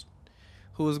finals.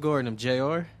 Who was guarding him?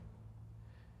 JR?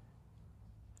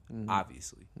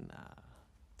 Obviously. Nah.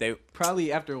 They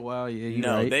Probably after a while, yeah. You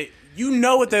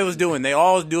know what they was doing. They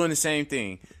all was doing the same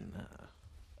thing. Nah.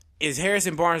 Is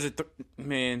Harrison Barnes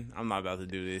man? I'm not about to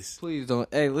do this. Please don't.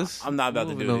 Hey, I'm not about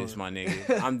to do this, my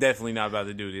nigga. I'm definitely not about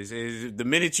to do this. The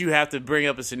minute you have to bring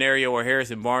up a scenario where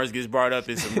Harrison Barnes gets brought up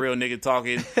and some real nigga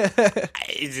talking,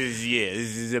 it's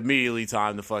just immediately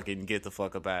time to fucking get the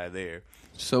fuck up out of there.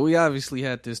 So we obviously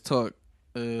had this talk.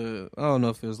 I don't know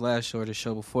if it was last show or the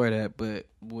show before that, but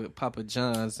with Papa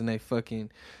John's and they fucking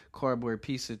cardboard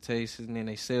pizza taste and then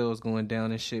they sales going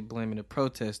down and shit, blaming the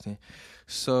protesting.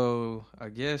 So I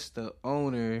guess the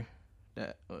owner,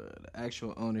 the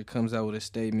actual owner, comes out with a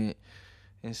statement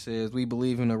and says, "We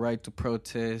believe in the right to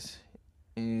protest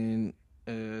and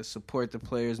support the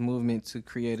players' movement to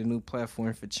create a new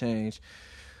platform for change.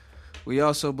 We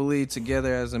also believe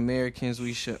together as Americans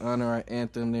we should honor our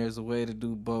anthem. There's a way to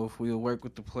do both. We will work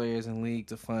with the players and league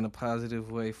to find a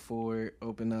positive way forward,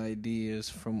 open ideas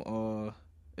from all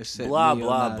except blah,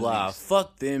 neo-Nazis." blah, blah.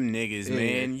 Fuck them niggas,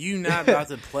 man. You not about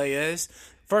to play us.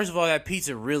 First of all, that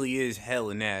pizza really is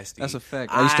hella nasty. That's a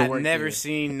fact. I used to work never there.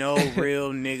 seen no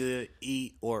real nigga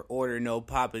eat or order no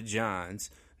Papa John's.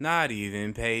 Not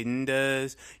even Peyton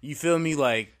does. You feel me?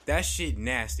 Like, that shit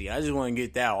nasty. I just want to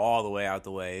get that all the way out the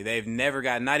way. They've never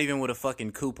got, not even with a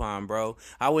fucking coupon, bro.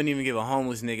 I wouldn't even give a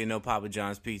homeless nigga no Papa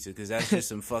John's pizza because that's just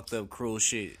some fucked up, cruel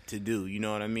shit to do. You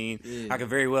know what I mean? Yeah. I could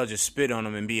very well just spit on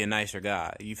him and be a nicer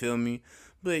guy. You feel me?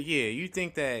 But yeah, you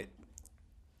think that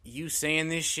you saying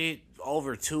this shit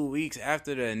over 2 weeks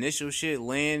after the initial shit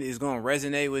land is going to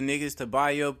resonate with niggas to buy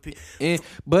your pizza?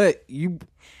 But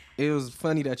it was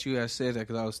funny that you had said that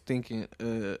because I was thinking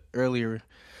earlier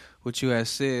what you had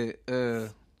said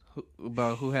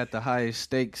about who had the highest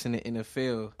stakes in the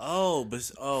NFL.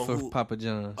 For Papa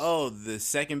John's. Oh, the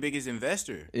second biggest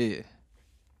investor. Yeah.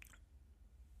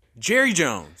 Jerry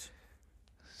Jones.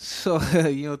 So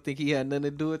you don't think he had nothing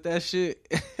to do with that shit?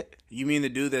 You mean the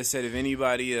dude that said if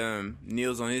anybody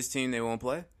kneels on his team, they won't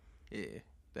play? Yeah,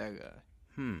 that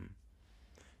guy.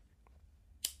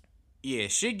 Yeah,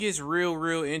 shit gets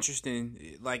real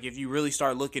interesting. Like, if you really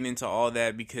start looking into all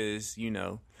that, because, you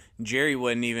know, Jerry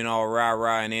wasn't even all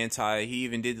rah-rah and anti. He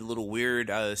even did the little weird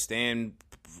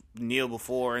kneel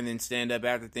before and then stand up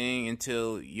after thing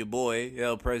until your boy,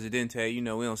 El Presidente, you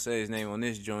know, we don't say his name on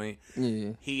this joint.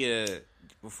 Yeah. He,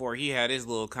 before he had his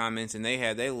little comments and they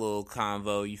had their little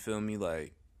convo, you feel me?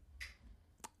 Like,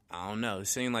 I don't know. It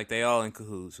seemed like they all in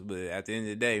cahoots. But at the end of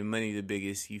the day, money the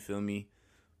biggest, you feel me,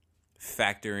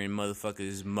 factor in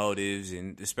motherfuckers' motives,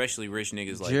 and especially rich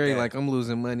niggas like Jerry, that. like, I'm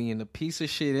losing money in a piece of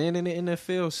shit and in the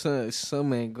NFL.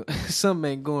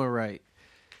 Something ain't going right.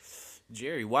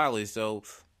 Jerry Wallace, though,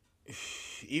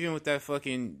 even with that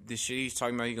the shit he's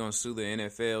talking about, he's gonna sue the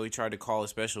NFL. He tried to call a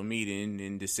special meeting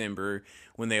in December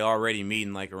when they already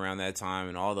meeting like around that time,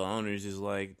 and all the owners is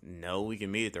like, no, we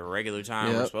can meet at the regular time.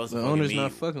 Yep, We're supposed to the fucking owners meet.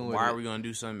 not fucking with Why it. are we gonna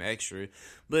do something extra?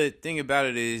 But thing about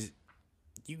it is,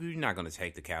 you're not gonna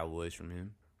take the Cowboys from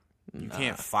him. You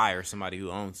can't fire somebody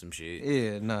who owns some shit.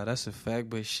 Yeah, nah, that's a fact.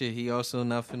 But shit, he also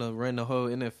not finna run the whole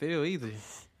NFL either.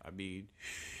 I mean,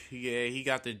 yeah, he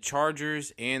got the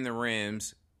Chargers and the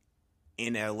Rams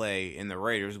in LA, and the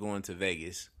Raiders going to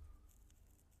Vegas.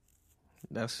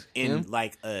 That's in him?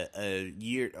 like a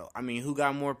year. I mean, who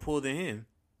got more pull than him?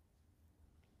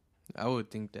 I would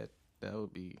think that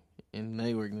would be in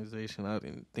their organization. I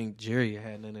didn't think Jerry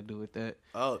had nothing to do with that.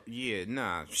 Oh, yeah,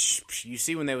 nah. You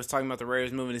see when they was talking about the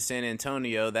Raiders moving to San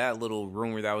Antonio, that little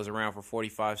rumor that was around for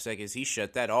 45 seconds, he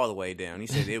shut that all the way down. He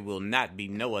said there will not be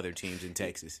no other teams in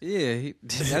Texas. Yeah,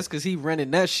 that's because he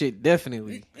running that shit,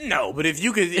 definitely. No, but if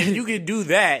you could do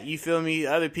that, you feel me,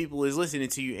 other people is listening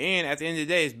to you. And at the end of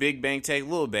the day, it's big bank take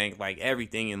little bank, like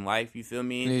everything in life, you feel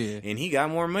me? Yeah. And he got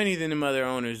more money than them other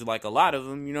owners, like a lot of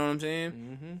them, you know what I'm saying?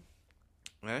 Mm-hmm.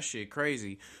 That shit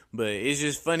crazy. But it's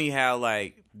just funny how,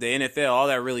 like, the NFL, all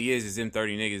that really is them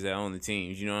 30 niggas that own the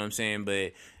teams, you know what I'm saying?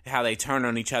 But how they turn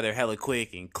on each other hella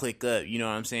quick and click up, you know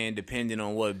what I'm saying? Depending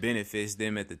on what benefits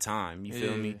them at the time, you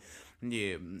feel me?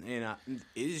 Yeah, and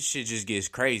this shit just gets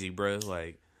crazy, bro.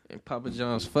 Like, and Papa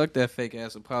John's, fuck that fake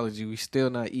ass apology. We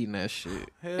still not eating that shit.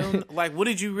 Hell no. Like, what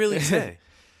did you really say?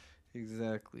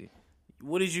 Exactly.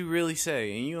 What did you really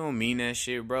say? And you don't mean that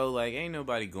shit, bro. Like, ain't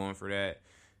nobody going for that.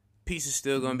 Piece is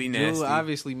still gonna be nasty. Dude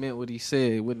obviously meant what he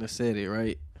said. Wouldn't have said it,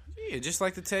 right? Yeah, just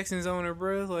like the Texans owner,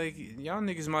 bro. Like, y'all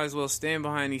niggas might as well stand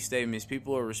behind these statements.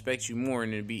 People will respect you more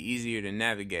and it'll be easier to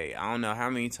navigate. I don't know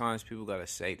how many times people gotta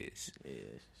say this.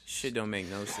 Yeah. Shit don't make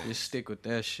no sense. Just stick with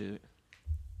that shit.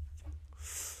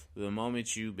 The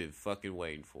moment you've been fucking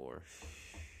waiting for.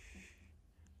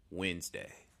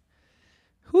 Wednesday.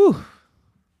 Whew.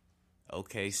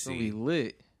 It's gonna be OKC,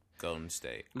 lit. Golden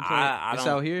State. I it's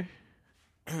out here.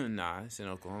 Nah, it's in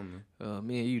Oklahoma.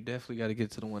 Me and you definitely got to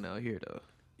get to the one out here though.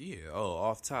 Yeah,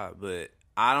 off top. But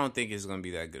I don't think it's going to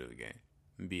be that good of a game,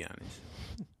 to be honest.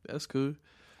 That's cool.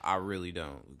 I really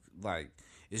don't. Like,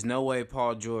 there's no way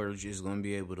Paul George is going to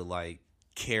be able to, like,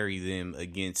 carry them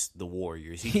against the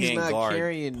Warriors. He's can't not guard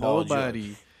carrying Paul nobody.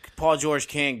 George. Paul George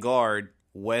can't guard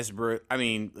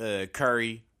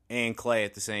Curry and Clay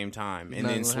at the same time and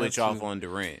then switch off on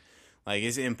Durant. Like,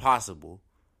 it's impossible.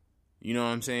 You know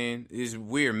what I'm saying? It's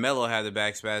weird. Melo had the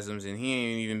back spasms, and he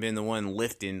ain't even been the one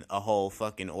lifting a whole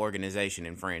fucking organization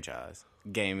and franchise.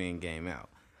 Game in, game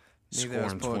out.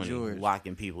 Scoring 20, George.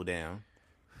 locking people down.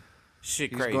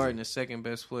 Shit He's crazy. guarding the second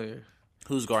best player.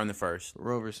 Who's guarding the first?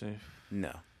 Roberson.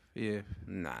 No. Yeah.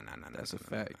 Nah. That's a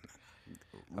fact.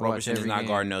 Roberson is not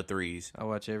guarding no threes. I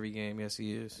watch every game. Yes,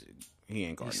 he is. He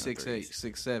ain't guarding He's no 6'8", threes.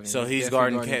 6'7". So he's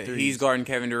guarding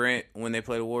Kevin Durant when they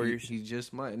play the Warriors? He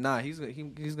just might. Nah, he's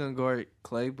gonna guard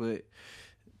Clay, but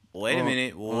wait a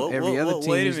minute. Every other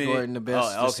team is guarding the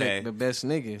best. The best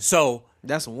nigga. So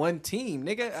that's one team,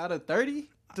 nigga, out of 30.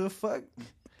 The fuck.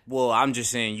 Well, I'm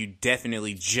just saying you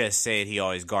definitely just said he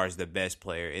always guards the best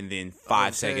player, and then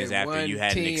 5 seconds after you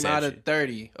had an exception. One team out of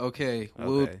 30. Okay.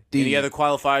 We'll Any other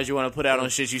qualifiers you want to put out on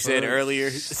shit you said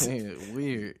earlier?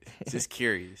 Weird. Just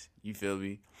curious. You feel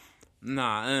me?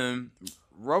 Nah.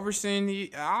 Roberson.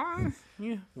 Yeah,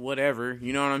 whatever.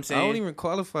 You know what I'm saying? I don't even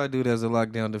qualify dude as a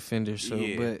lockdown defender. So,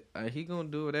 yeah. But he gonna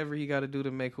do whatever he got to do to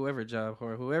make whoever job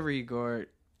hard. Whoever he guard.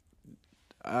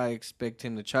 I expect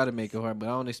him to try to make it hard, but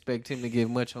I don't expect him to give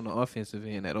much on the offensive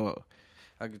end at all.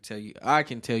 I can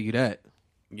tell you that.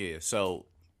 Yeah. So,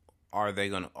 are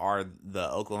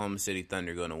the Oklahoma City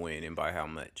Thunder gonna win, and by how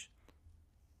much?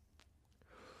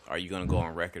 Are you gonna go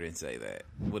on record and say that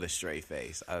with a straight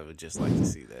face? I would just like to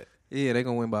see that. Yeah, they're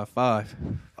gonna win by 5.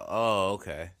 Oh,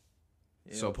 okay.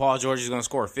 Yeah. So Paul George is gonna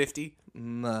score 50?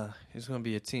 Nah, it's gonna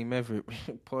be a team effort.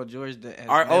 Paul George.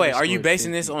 Are you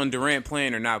basing 50. This on Durant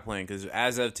playing or not playing? Because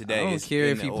as of today, I don't care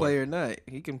if he play or not.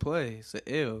 He can play. It's an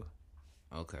L.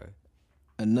 Okay.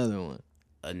 Another one.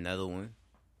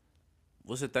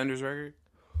 What's the Thunder's record?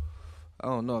 I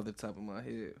don't know off the top of my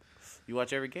head. You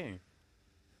watch every game.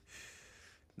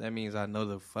 That means I know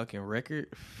the fucking record.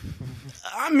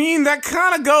 I mean, that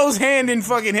kind of goes hand in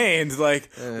fucking hands. Like,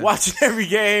 watching every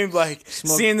game, like,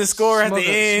 seeing the score at the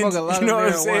end. Smoke a lot you know of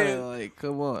what I'm saying? Like,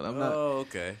 come on. I'm not. Oh,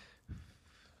 okay.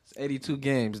 It's 82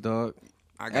 games, dog.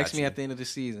 Ask me at the end of the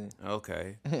season.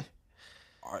 Okay.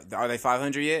 Are they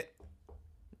 500 yet?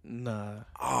 Nah.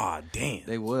 Oh, damn.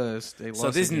 They lost.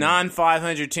 So this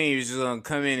non-500 team is just going to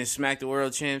come in and smack the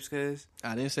world champs, cuz?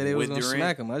 I didn't say they was going to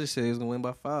smack them. I just said they was going to win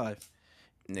by 5.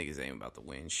 Niggas ain't about to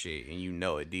win shit, and you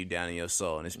know it deep down in your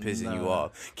soul, and it's pissing you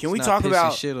off. Can we talk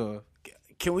about shit off?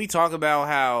 Can we talk about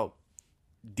how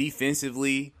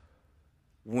defensively,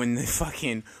 when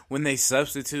they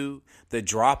substitute the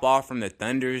drop off from the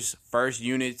Thunder's first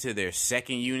unit to their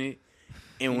second unit,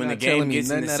 and when the game gets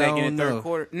in the second and third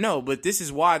quarter, no, but this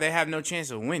is why they have no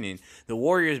chance of winning. The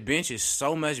Warriors bench is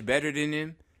so much better than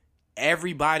them.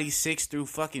 Everybody 6 through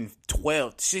fucking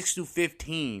 12, 6 through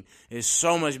 15 is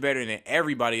so much better than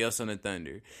everybody else on the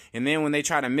Thunder. And then when they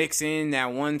try to mix in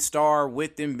that one star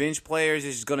with them bench players,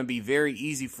 it's going to be very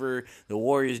easy for the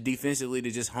Warriors defensively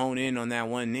to just hone in on that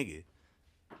one nigga.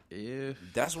 Yeah.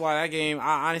 That's why that game,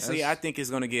 I think it's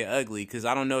going to get ugly, because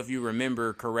I don't know if you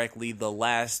remember correctly the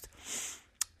last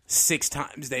 6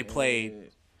 times they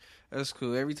played. That's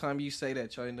cool. Every time you say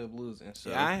that, you end up losing. So.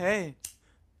 Yeah, hey.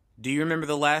 Do you remember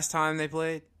the last time they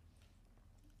played?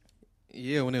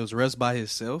 Yeah, when it was Russ by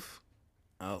himself.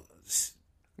 Oh,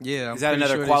 yeah. Is that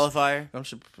another qualifier?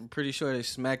 I'm pretty sure they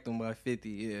smacked them by 50.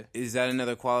 Yeah. Is that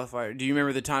another qualifier? Do you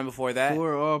remember the time before that?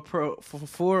 4 all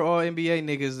NBA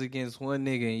niggas against one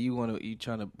nigga, and you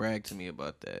trying to brag to me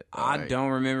about that? I don't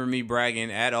remember me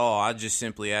bragging at all. I just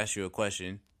simply asked you a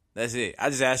question. That's it.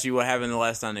 I just asked you what happened the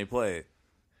last time they played.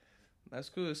 That's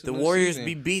cool. The Warriors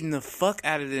be beating the fuck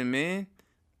out of them, man.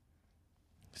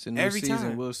 It's a new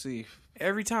season. We'll see.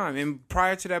 Every time. And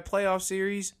prior to that playoff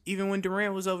series, even when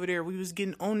Durant was over there, we was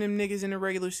getting on them niggas in the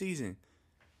regular season.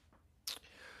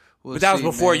 But that was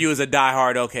before you was a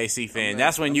diehard OKC fan.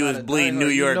 That's when you was bleeding New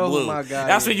York blue.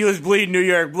 That's when you was bleeding New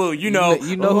York blue. You know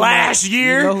last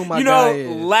year,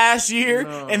 last year,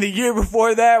 and the year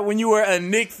before that, when you were a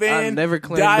Knick fan,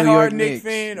 diehard Knick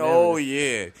fan. Oh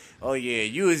yeah. Oh, yeah,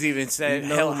 you was even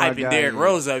hyping Derrick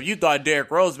Rose up. You thought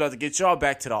Derrick Rose was about to get y'all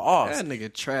back to the offs. That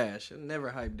nigga trash. I never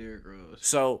hyped Derrick Rose.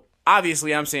 So,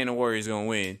 obviously, I'm saying the Warriors going to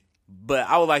win. But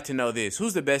I would like to know this.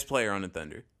 Who's the best player on the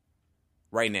Thunder?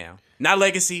 right now. Not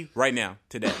legacy, right now,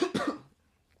 today.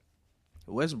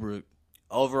 Westbrook.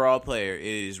 Overall player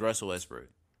is Russell Westbrook.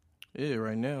 Yeah,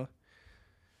 right now.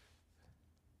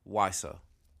 Why so?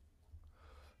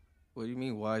 What do you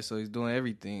mean? Why? So he's doing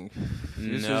everything.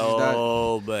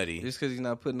 Nobody. Just because he's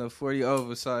not putting up 40 over.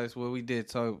 Besides, well, we did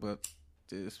talk about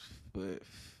this, but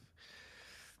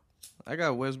I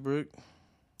got Westbrook.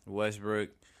 Westbrook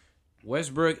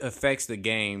affects the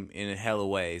game in a hella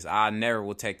ways. I never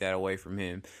will take that away from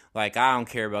him. Like, I don't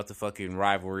care about the fucking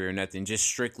rivalry or nothing. Just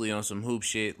strictly on some hoop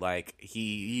shit. Like,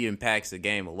 he impacts the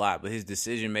game a lot. But his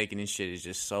decision making and shit is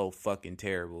just so fucking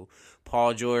terrible.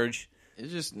 Paul George.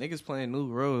 It's just niggas playing new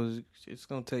roles. It's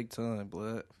gonna take time,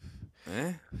 blood.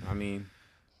 I mean,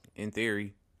 in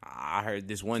theory. I heard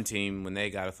this one team, when they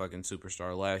got a fucking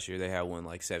superstar last year, they had won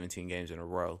like 17 games in a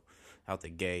row out the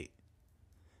gate.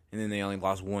 And then they only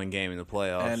lost one game in the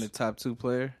playoffs. And the top 2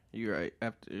 player, you're right.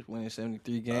 After winning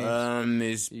 73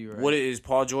 games, right. What is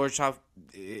Paul George top?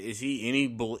 Is he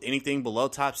anything below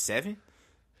top 7?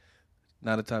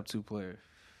 Not a top 2 player.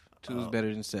 2 is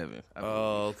better than 7.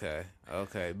 Oh,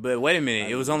 okay. But wait a minute,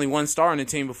 it was only one star on the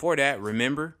team before that.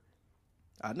 Remember?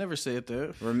 I never said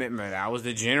that. Remember, that was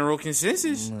the general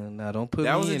consensus. No, don't put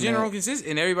that me was the in general that. consensus,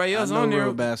 and everybody else on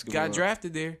there got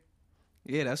drafted there.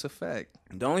 Yeah, that's a fact.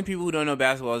 The only people who don't know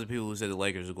basketball is the people who said the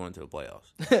Lakers are going to the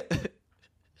playoffs.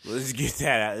 Let's get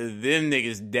that out. Them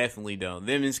niggas definitely don't.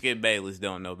 Them and Skip Bayless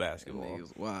don't know basketball.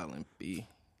 Niggas wildin', B.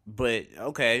 But,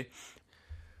 okay.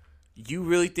 You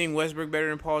really think Westbrook better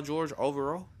than Paul George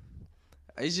overall?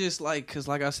 It's just like, because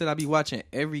like I said, I be watching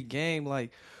every game.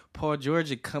 Like, Paul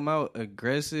George would come out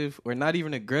aggressive, or not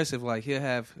even aggressive. Like, he'll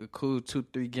have a cool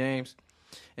 2-3 games,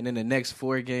 and then the next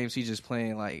 4 games, he's just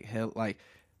playing like hell, like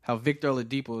how Victor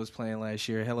Oladipo was playing last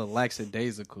year, hella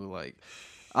lackadaisical. Like,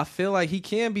 I feel like he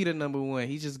can be the number 1.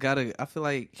 He just gotta. I feel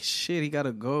like he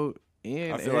gotta go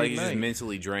in. I feel like he's just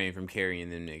mentally drained from carrying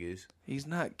them niggas. He's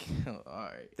not. All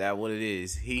right. That's what it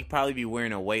is. He'd probably be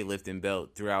wearing a weightlifting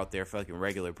belt throughout their fucking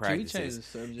regular practices. Can we change the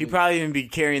subject? He'd probably even be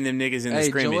carrying them niggas in the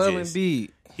scrimmages. Joel Embiid.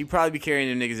 He'd probably be carrying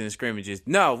them niggas in the scrimmages.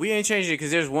 No, we ain't changing it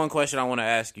because there's one question I want to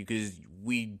ask you because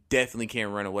we definitely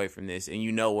can't run away from this, and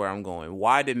you know where I'm going.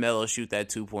 Why did Melo shoot that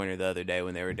 2-pointer the other day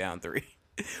when they were down 3?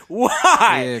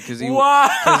 Why? Yeah, because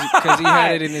he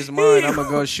had it in his mind. I'm gonna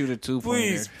go shoot a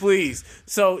 2-pointer. Please.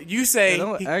 So you say,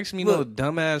 don't ask me no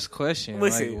dumbass question.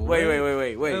 Listen,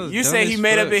 like, wait. You say he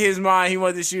made up in his mind he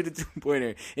wanted to shoot a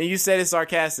 2-pointer, and you said it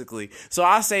sarcastically. So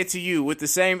I say to you with the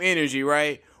same energy,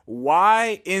 right?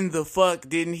 Why in the fuck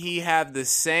didn't he have the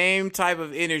same type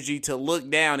of energy to look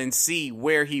down and see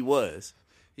where he was?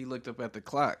 He looked up at the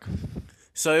clock.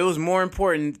 So it was more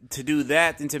important to do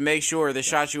that than to make sure the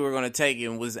shot you were going to take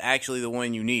and was actually the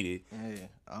one you needed. Hey,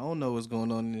 I don't know what's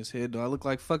going on in his head. Do I look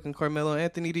like fucking Carmelo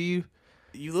Anthony to you?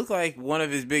 You look like one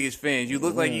of his biggest fans. You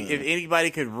look like if anybody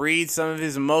could read some of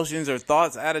his emotions or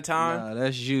thoughts at a time. Nah,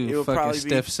 that's you. Fucking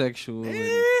Steph sexual.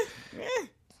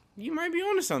 You might be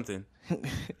onto something.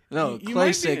 No,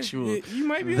 Clay sexual. You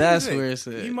might be. That's where it's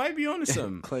at. You might be onto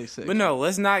something. Clay sexual. But no,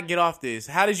 let's not get off this.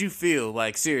 How did you feel?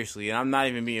 Like seriously, and I'm not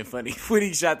even being funny. When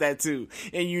he shot that 2,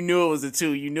 and you knew it was a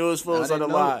 2, you knew it was full on the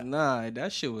line. Nah,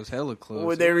 that shit was hella close.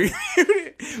 When they reviewed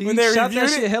it, he shot that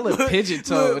shit hella pigeon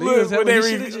toed. He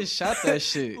should have just shot that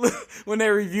shit. When they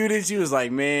reviewed it, she was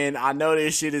like, "Man, I know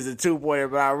this shit is a 2-pointer,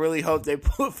 but I really hope they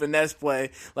pull a finesse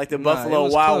play like the Buffalo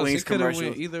Wild Wings commercial."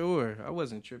 Went either or. I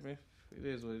wasn't tripping. It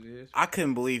is what it is. I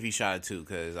couldn't believe he shot it 2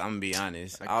 because I'm going to be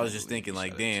honest. I was just thinking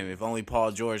like, damn, if only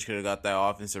Paul George could have got that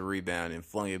offensive rebound and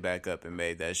flung it back up and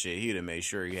made that shit, he'd have made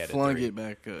sure he had flung it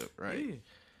back up, right? Yeah.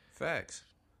 Facts.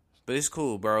 But it's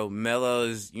cool, bro. Melo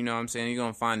is, you know what I'm saying, he's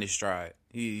going to find his stride.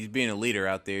 He's being a leader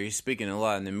out there. He's speaking a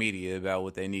lot in the media about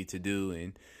what they need to do,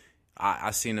 and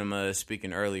I seen him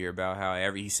speaking earlier about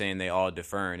how he's saying they all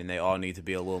deferring and they all need to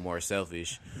be a little more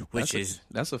selfish, which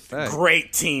that's a fact.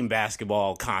 Great team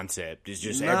basketball concept. It's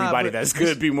just everybody that's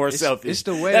good be more selfish. It's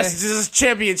the way that's just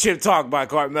championship talk by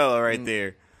Carmelo right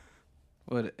there.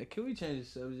 What? Can we change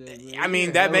the subject? Man? I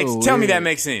mean, that makes. Tell me that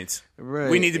makes sense. Right.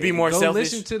 We need to be more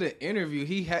selfish. Listen to the interview.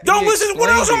 Don't listen.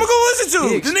 What else I'm gonna go listen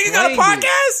to? The nigga got a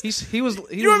podcast. He was.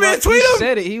 You want me to tweet him? He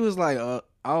said it. He was like,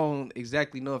 I don't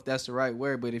exactly know if that's the right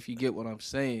word, but if you get what I'm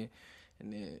saying,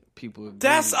 and then people agree.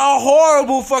 That's a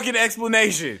horrible fucking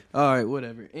explanation. All right,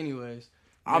 whatever. Anyways.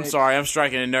 I'm sorry. I'm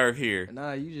striking a nerve here.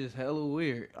 Nah, you just hella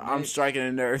weird. I'm striking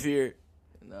a nerve here.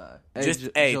 Nah.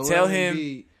 Tell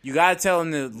him. You gotta tell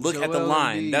him to look at the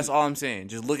line. That's all I'm saying.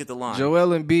 Just look at the line. Joel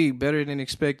Embiid, better than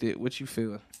expected. What you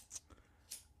feel?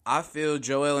 I feel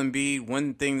Joel Embiid,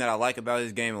 one thing that I like about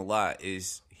his game a lot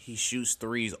is he shoots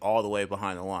threes all the way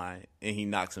behind the line, and he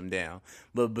knocks them down.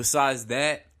 But besides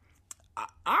that,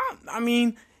 I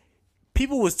mean,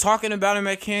 people was talking about him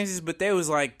at Kansas, but they was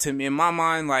like, to me, in my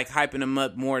mind, like hyping him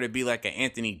up more to be like an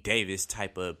Anthony Davis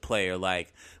type of player,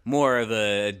 like more of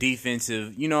a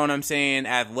defensive, you know what I'm saying,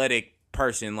 athletic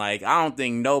person. Like, I don't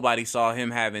think nobody saw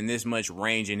him having this much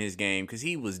range in his game because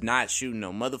he was not shooting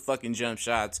no motherfucking jump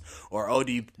shots or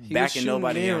OD backing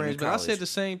nobody out in But I college. said the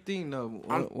same thing though.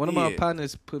 One of my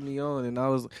partners put me on, and I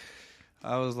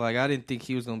was like, I didn't think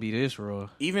he was gonna be this raw.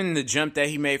 Even the jump that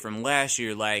he made from last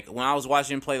year, like when I was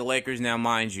watching him play the Lakers, now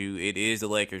mind you, it is the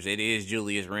Lakers. It is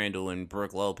Julius Randle and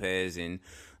Brook Lopez and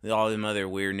all them other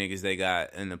weird niggas they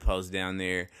got in the post down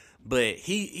there. But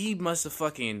he must have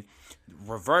fucking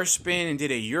reverse spin and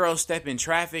did a Euro step in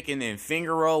traffic and then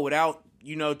finger roll without,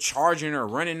 you know, charging or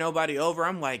running nobody over.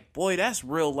 I'm like, boy, that's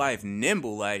real life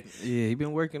nimble. Like, Yeah, he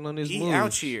been working on his he moves.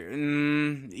 out here.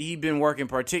 He been working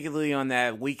particularly on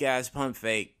that weak ass pump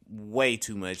fake way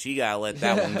too much. He gotta let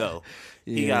that one go.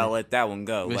 He Yeah. gotta let that one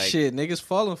go. But Like, shit, niggas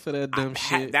falling for that dumb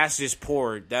shit. that's just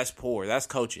poor. That's poor. That's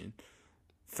coaching.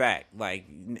 Fact. Like,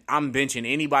 I'm benching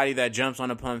anybody that jumps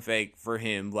on a pump fake for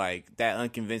him. Like, that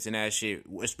unconvincing ass shit.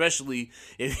 Especially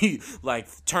if he, like,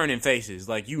 turning faces.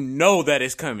 Like, you know that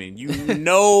it's coming. You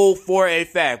know for a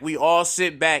fact. We all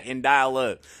sit back and dial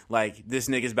up. Like, this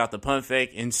nigga's about to pump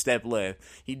fake and step left.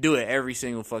 He do it every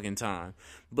single fucking time.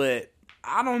 But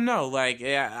I don't know. Like,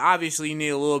 yeah, obviously you need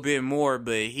a little bit more,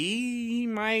 but he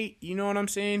might, you know what I'm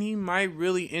saying? He might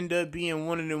really end up being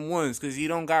one of them ones because he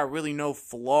don't got really no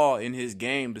flaw in his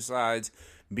game besides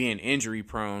being injury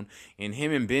prone. And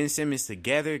him and Ben Simmons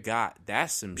together,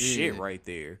 that's some shit right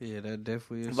there. Yeah, that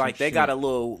definitely is. Like, some they shit. got a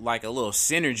little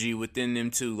synergy within them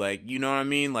two. Like, you know what I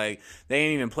mean? Like, they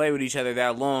ain't even play with each other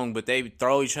that long, but they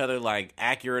throw each other, like,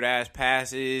 accurate ass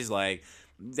passes. Like,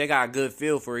 they got a good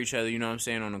feel for each other, you know what I'm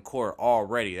saying, on the court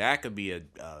already. That could be a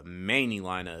Maney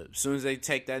lineup. As soon as they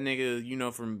take that nigga, you know,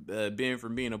 from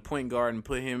being a point guard and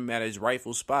put him at his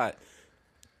rightful spot,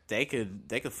 they could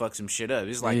fuck some shit up.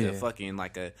 It's like a fucking,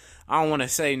 like a, I don't want to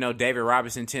say no David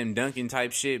Robinson, Tim Duncan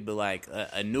type shit, but like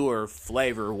a newer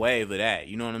flavor wave of that.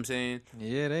 You know what I'm saying?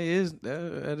 Yeah,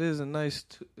 that is a nice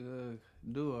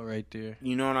duo right there.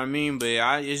 You know what I mean? But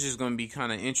it's just going to be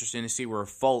kind of interesting to see where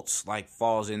Fultz, like,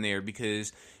 falls in there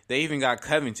because they even got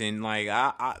Covington. Like,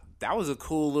 that was a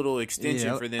cool little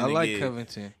extension for them to get. I like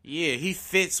Covington. Yeah, he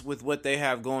fits with what they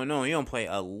have going on. He don't play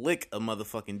a lick of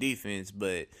motherfucking defense,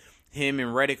 but him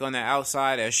and Redick on the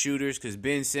outside as shooters because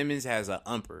Ben Simmons has a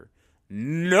umper.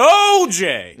 No,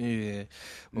 Jay. Yeah.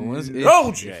 But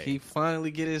if he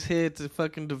finally get his head to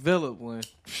fucking develop one.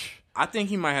 I think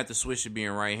he might have to switch to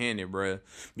being right-handed, bro.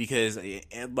 Because,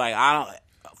 like,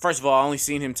 first of all, I only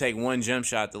seen him take one jump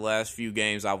shot the last few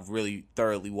games. I've really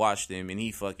thoroughly watched him, and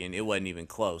it wasn't even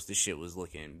close. This shit was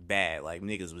looking bad. Like,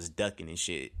 niggas was ducking and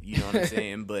shit. You know what I'm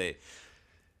saying? But,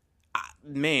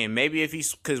 man, maybe if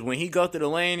because when he go through the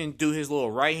lane and do his little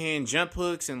right-hand jump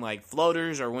hooks and, like,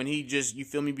 floaters, or when he just, you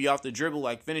feel me, be off the dribble,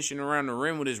 like, finishing around the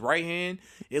rim with his right hand,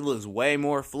 it looks way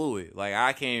more fluid. Like,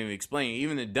 I can't even explain it.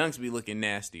 Even the dunks be looking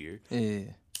nastier. Yeah.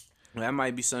 That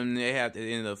might be something they have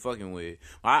to end up fucking with.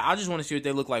 I just want to see what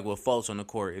they look like with Fultz on the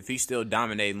court. If he's still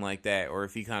dominating like that, or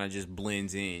if he kind of just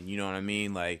blends in. You know what I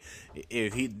mean? Like,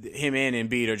 if him and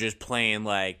Embiid are just playing,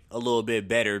 like, a little bit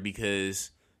better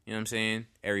because, you know what I'm saying,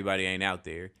 everybody ain't out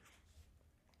there.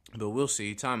 But we'll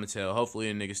see. Time will tell.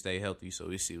 Hopefully the niggas stay healthy so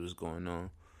we see what's going on.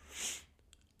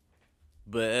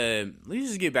 But let's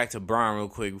just get back to Bron real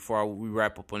quick before we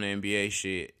wrap up on the NBA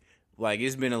shit. Like,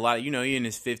 it's been a lot, you know, he in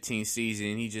his 15th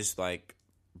season, he just, like,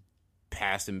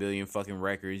 passed a million fucking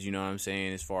records, you know what I'm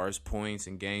saying, as far as points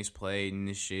and games played and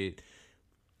this shit.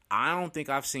 I don't think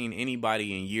I've seen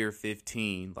anybody in year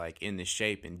 15, like, in the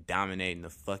shape and dominating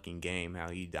the fucking game how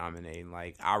he dominating.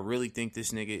 Like, I really think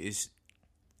this nigga is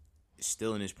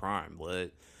still in his prime,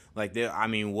 blood. Like,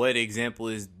 what example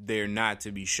is there not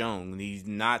to be shown? He's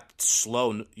not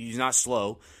slow.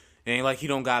 It ain't like he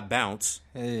don't got bounce.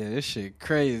 Yeah, this shit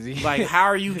crazy. Like, how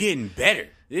are you getting better?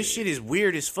 This shit is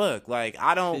weird as fuck. Like,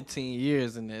 15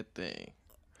 years in that thing.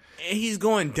 And he's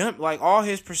going dump. Like, all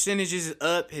his percentages is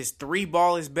up. His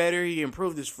 3-ball is better. He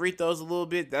improved his free throws a little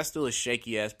bit. That's still a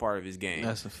shaky-ass part of his game.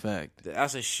 That's a fact.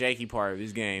 That's a shaky part of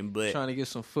his game. But trying to get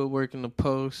some footwork in the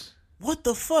post. What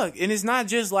the fuck? And it's not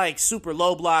just, like, super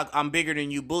low block, I'm bigger than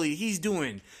you bully. He's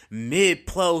doing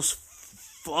mid-post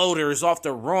floaters off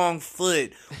the wrong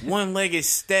foot, one-legged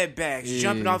step backs,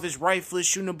 jumping off his right foot,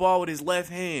 shooting the ball with his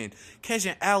left hand,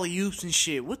 catching alley-oops and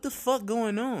shit. What the fuck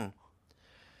going on?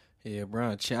 Yeah,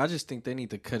 Bron. I just think they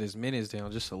need to cut his minutes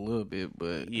down just a little bit,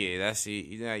 but Yeah, that's it.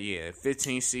 Yeah,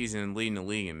 15th season leading the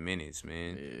league in minutes,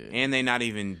 man. Yeah. And they not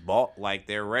even bought, like,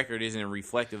 their record isn't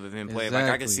reflective of him playing. Like,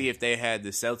 I can Exactly. see if they had the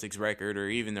Celtics record or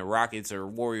even the Rockets or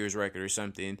Warriors record or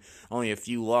something, only a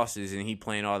few losses and he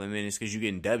playing all the minutes because you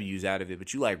getting W's out of it.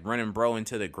 But you, like, running bro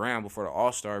into the ground before the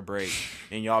All-Star break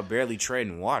and y'all barely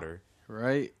treading water.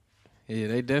 right? Yeah,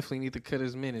 they definitely need to cut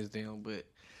his minutes down, but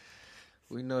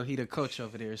we know he the coach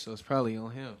over there, so it's probably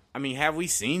on him. I mean, have we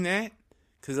seen that?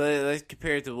 Because let's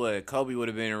compare it to what Kobe would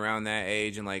have been around that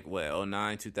age in, like, what,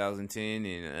 09, 2010,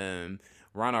 and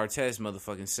Ron Artest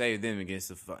motherfucking saved them against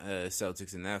the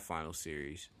Celtics in that final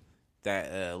series.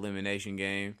 That elimination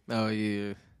game. Oh,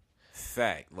 yeah.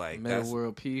 Fact. Like, Meta that's...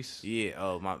 World Peace. Yeah,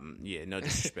 no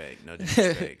disrespect. No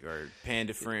disrespect. Or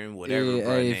Panda Friend, whatever. Yeah,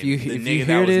 bro, hey, name. if you The if nigga you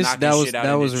hear this, knocking that was shit out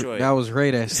that in was Detroit. that was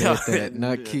Ray that said that,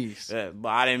 not Keith. But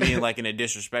I didn't mean like in a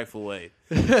disrespectful way.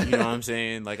 You know what I'm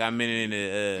saying? Like I meant it in Go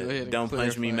ahead a and don't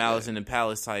punch me, clarify malice that. in the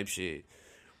palace type shit.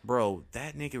 Bro,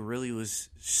 that nigga really was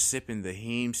sipping the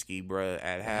Heemski, bro,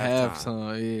 at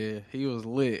halftime. Yeah, he was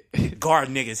lit. Guard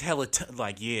niggas hella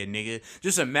like, yeah, nigga.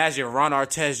 Just imagine Ron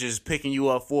Artest just picking you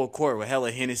up full court with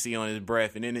hella Hennessy on his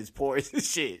breath and in his pores and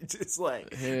shit. Just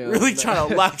like Hell really no. trying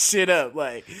to lock shit up.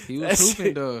 Like He that was hooping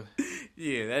shit- though.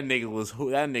 Yeah, that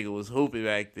nigga was hooping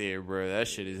back there, bro. That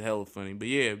shit is hella funny. But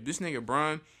yeah, this nigga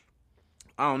Bron,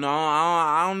 I don't know.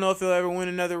 I don't know if he'll ever win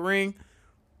another ring.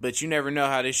 But you never know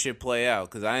how this shit play out,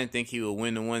 because I didn't think he would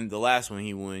win the last one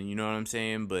he won. You know what I'm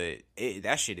saying? But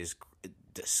that shit is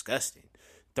disgusting.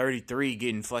 33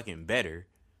 getting fucking better.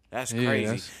 That's Yeah,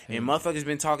 crazy. And motherfuckers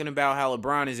been talking about how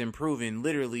LeBron is improving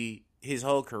literally his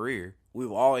whole career.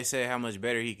 We've always said how much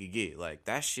better he could get. Like,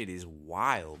 that shit is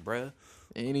wild, bruh.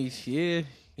 And he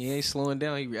ain't slowing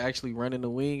down. He actually running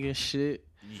the wing and shit.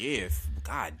 Yeah,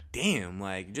 god damn.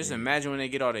 Like, just imagine when they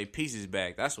get all their pieces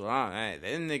back. That's what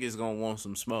them niggas gonna want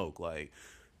some smoke. Like,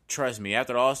 trust me,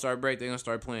 after the All-Star break, they gonna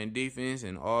start playing defense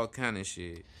and all kind of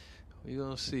shit. We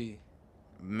gonna see.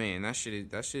 Man, that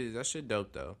shit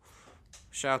dope, though.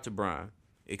 Shout out to Brian.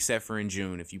 Except for in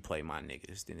June, if you play my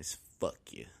niggas, then it's fuck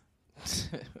you.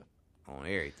 On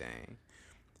everything.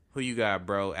 Who you got,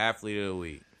 bro? Athlete of the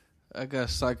week. I got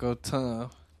Psycho Tom.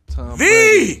 Tom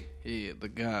V! Brady. Yeah, the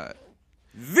God.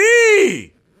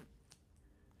 V!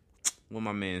 What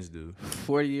my mans do?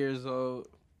 40 years old,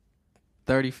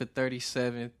 30 for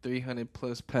 37, 300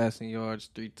 plus passing yards,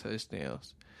 3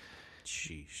 touchdowns.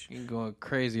 Sheesh. He going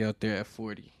crazy out there at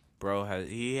 40. Bro,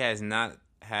 he has not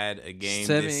had a game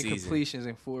 7 this season. incompletions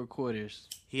in 4 quarters.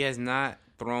 He has not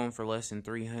thrown for less than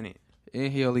 300.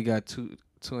 And he only got two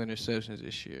interceptions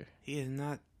this year. He has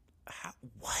not...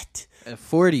 what? At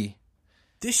 40.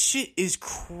 This shit is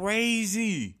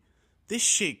crazy. This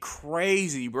shit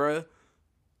crazy, bruh.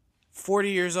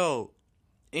 40 years old.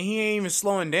 And he ain't even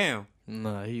slowing down.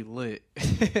 Nah, he lit.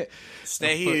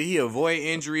 He avoid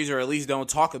injuries or at least don't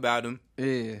talk about them.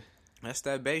 Yeah. That's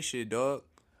that base shit, dog.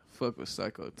 Fuck with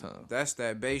Psycho Tom. That's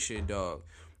that base shit, dog.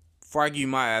 Before I give you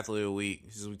my athlete of the week,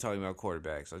 since we talking about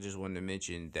quarterbacks, I just wanted to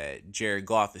mention that Jared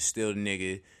Goff is still the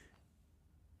nigga.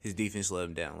 His defense let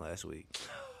him down last week.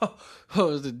 Oh,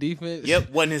 is the defense? Yep,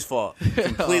 wasn't his fault.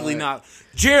 Completely not.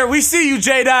 Jared, we see you,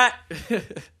 J-Dot.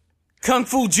 Kung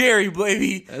Fu Jerry,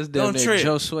 baby. That's Don't down there trip.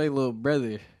 Joe Sway little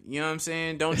brother. You know what I'm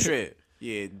saying? Don't trip.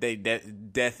 Yeah, they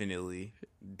definitely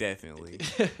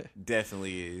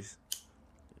is.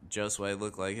 Joe Sway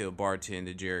look like he'll bartend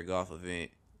a Jared Goff event.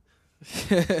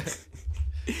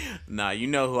 Nah, you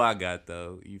know who I got,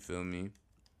 though. You feel me?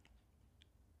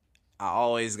 I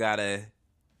always gotta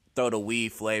throw the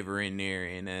weed flavor in there,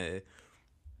 and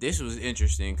this was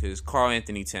interesting because Karl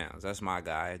Anthony Towns, that's my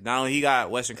guy. Not only he got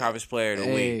Western Conference Player of the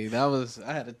Week. Hey,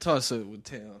 I had to toss up with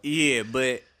Towns. Yeah,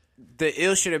 but the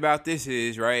ill shit about this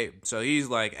is, right, so he's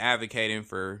like advocating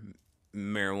for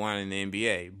marijuana in the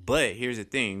NBA. But here's the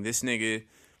thing, this nigga,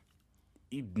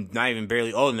 he not even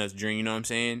barely old enough to drink, you know what I'm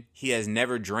saying? He has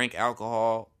never drank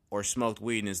alcohol or smoked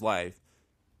weed in his life.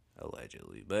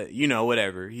 Allegedly. But, you know,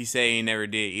 whatever. He said he never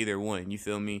did either one. You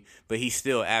feel me? But he's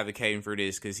still advocating for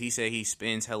this because he said he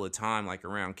spends hella time, like,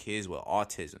 around kids with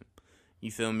autism.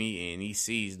 You feel me? And he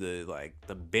sees the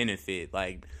benefit,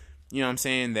 like, you know what I'm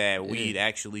saying, that weed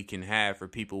actually can have for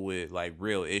people with, like,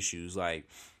 real issues. Like,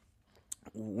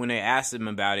 when they asked him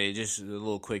about it, just a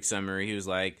little quick summary, he was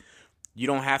like, you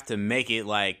don't have to make it,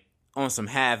 like, on some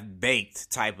half-baked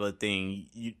type of thing.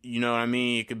 You know what I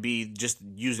mean? It could be just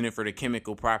using it for the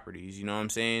chemical properties, you know what I'm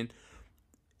saying?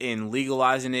 And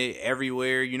legalizing it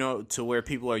everywhere, you know, to where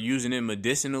people are using it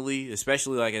medicinally,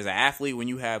 especially, like, as an athlete, when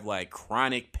you have, like,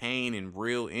 chronic pain and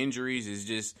real injuries,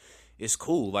 it's it's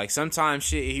cool. Like, sometimes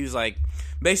shit, he was like,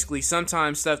 basically,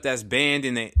 sometimes stuff that's banned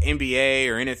in the NBA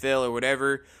or NFL or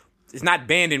whatever, it's not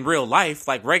banned in real life.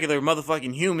 Like, regular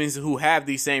motherfucking humans who have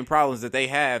these same problems that they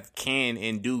have can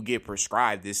and do get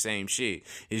prescribed this same shit.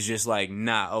 It's just, like,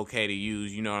 not okay to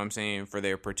use, you know what I'm saying, for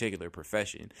their particular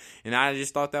profession. And I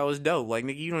just thought that was dope. Like,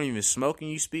 nigga, you don't even smoke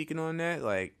and you speaking on that?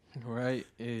 Like, Right.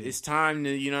 Yeah. it's time to,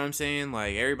 you know what I'm saying?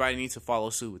 Like, everybody needs to follow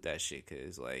suit with that shit,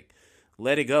 because, like,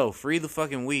 let it go. Free the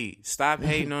fucking weed. Stop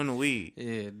hating on the weed.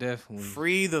 Yeah, definitely.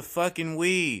 Free the fucking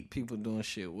weed. People doing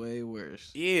shit way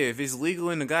worse. Yeah, if it's legal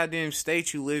in the goddamn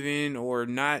state you live in or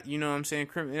not, you know what I'm saying?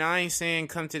 And I ain't saying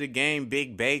come to the game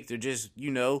big baked or just, you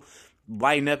know,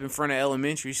 lighting up in front of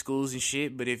elementary schools and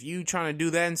shit. But if you trying to do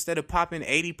that instead of popping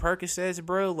 80 Percocets,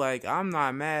 bro, like, I'm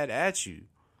not mad at you.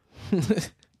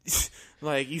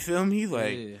 Like, you feel me?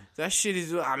 Like, Yeah. that shit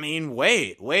is, I mean,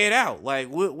 weigh it out. Like,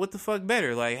 what the fuck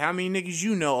better? Like, how many niggas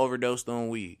you know overdosed on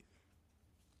weed?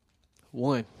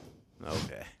 One.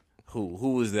 Okay.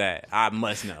 Who was that? I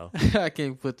must know. I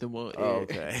can't put them on air.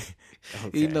 Okay.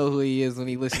 You know who he is when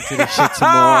he listens to this shit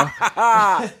tomorrow.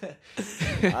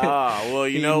 Oh, well,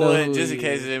 you You know know what? who Just in he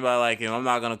case is. anybody like him, I'm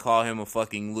not going to call him a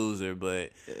fucking loser,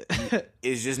 but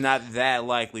it's just not that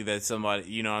likely that somebody,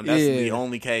 you know, that's Yeah. the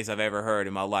only case I've ever heard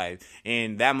in my life.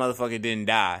 And that motherfucker didn't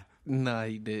die. Nah,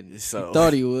 he didn't. So- He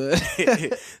thought he would.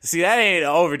 See, that ain't an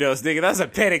overdose, nigga. That's a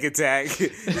panic attack.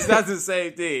 It's not the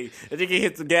same thing. I think he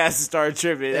hit the gas and started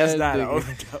tripping. That's That not an nigga.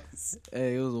 overdose.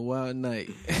 Hey, it was a wild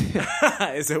night.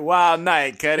 It's a wild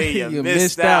night, Cuddy. You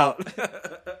missed out.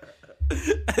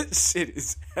 That shit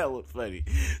is hella funny.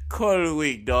 Quarter of the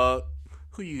week, dog.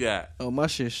 Who you got? Oh, my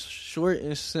shit's short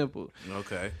and simple.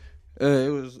 Okay.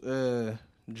 It was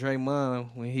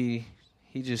Draymond when he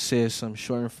just said something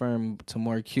short and firm to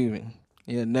Mark Cuban.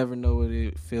 You'll never know what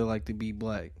it feel like to be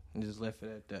black. And just left it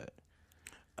at that.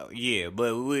 Yeah,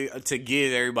 but to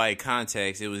give everybody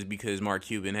context, it was because Mark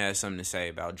Cuban had something to say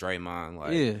about Draymond.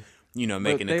 Like, Yeah. you know, But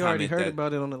making they a already comment heard that.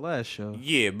 about it on the last show.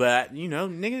 Yeah, but, you know,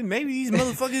 nigga, maybe these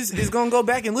motherfuckers is gonna go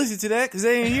back and listen to that because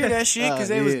they didn't hear that shit because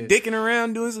they was Yeah. dicking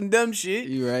around doing some dumb shit.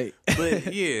 You right.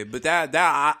 But yeah, but that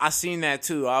I seen that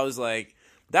too. I was like,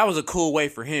 that was a cool way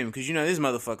for him because, you know, this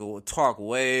motherfucker will talk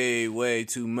way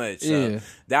too much. So Yeah.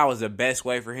 that was the best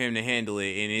way for him to handle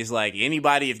it. And it's like,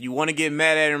 anybody, if you want to get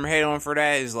mad at him or hate on him for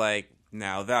that, is like,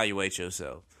 now evaluate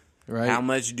yourself. Right. How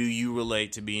much do you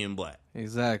relate to being black?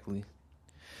 Exactly.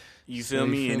 You So feel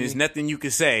you me? feel And there's me? nothing you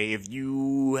can say if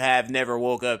you have never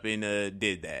woke up and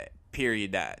did that.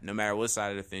 Period. Dot. No matter what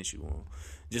side of the fence you on.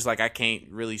 Just like I can't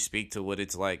really speak to what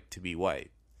it's like to be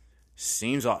white.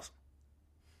 Seems awesome.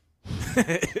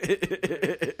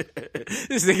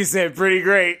 This nigga said pretty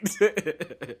great.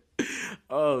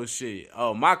 Oh shit.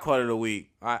 Oh, my quote of the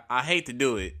week. I hate to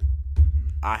do it.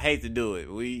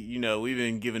 We've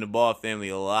been giving the Ball family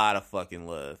a lot of fucking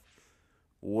love.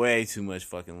 Way too much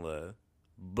fucking love.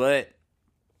 But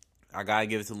I gotta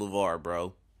give it to LeVar,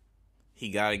 bro. He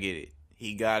gotta get it.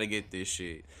 He gotta get this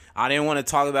shit. I didn't want to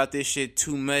talk about this shit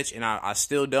too much, and I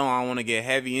still don't. I want to get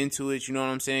heavy into it. You know what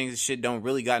I'm saying? This shit don't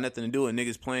really got nothing to do with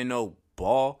niggas playing no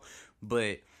ball.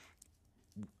 But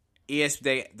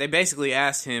they basically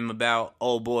asked him about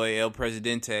old boy El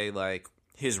Presidente, like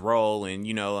his role, and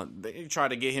you know they tried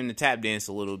to get him to tap dance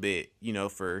a little bit, you know,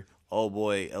 for old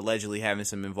boy allegedly having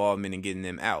some involvement in getting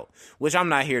them out. Which I'm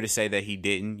not here to say that he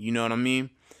didn't. You know what I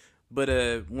mean? But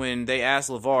when they asked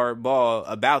LeVar Ball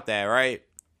about that, right?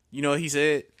 You know what he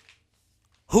said?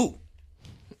 Who?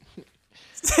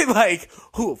 Like,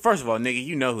 who? First of all, nigga,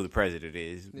 you know who the president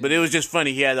is. But it was just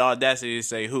funny. He had the audacity to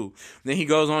say who. Then he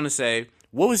goes on to say,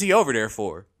 what was he over there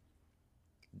for?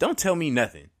 Don't tell me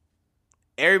nothing.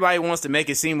 Everybody wants to make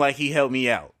it seem like he helped me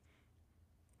out.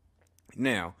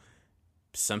 Now,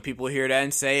 some people hear that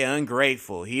and say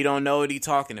ungrateful. He don't know what he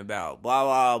talking about. Blah,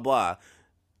 blah, blah.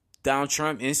 Donald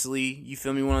Trump instantly, you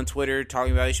feel me, went on Twitter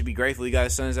talking about he should be grateful he got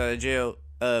his sons out of jail.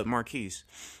 Marquise,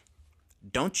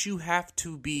 don't you have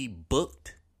to be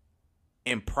booked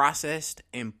and processed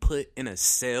and put in a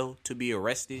cell to be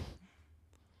arrested?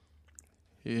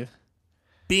 Yeah.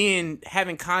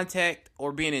 Having contact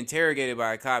or being interrogated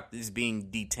by a cop is being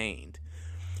detained.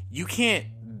 You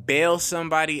can't bail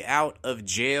somebody out of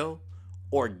jail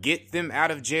or get them out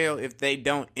of jail if they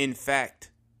don't, in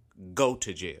fact, go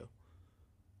to jail.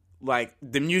 Like,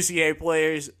 the UCA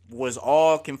players was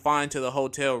all confined to the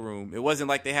hotel room. It wasn't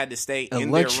like they had to stay A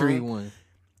in their luxury room. one.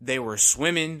 They were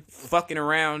swimming, fucking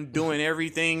around, doing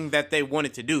everything that they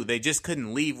wanted to do. They just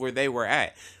couldn't leave where they were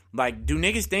at. Like, do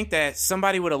niggas think that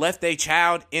somebody would have left their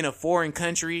child in a foreign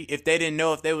country if they didn't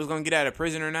know if they was going to get out of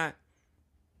prison or not?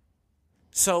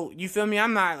 So, you feel me?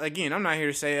 I'm not here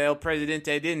to say El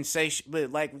Presidente didn't say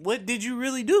but, like, what did you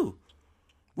really do?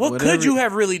 What could you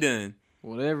have really done?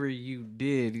 Whatever you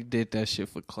did that shit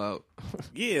for clout.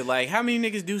 Yeah, like, how many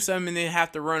niggas do something and then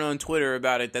have to run on Twitter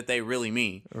about it that they really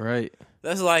mean? Right.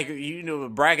 That's like,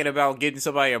 bragging about getting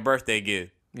somebody a birthday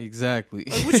gift. Exactly.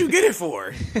 Like, what you get it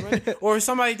for? Right? Or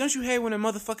somebody, don't you hate when a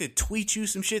motherfucker tweets you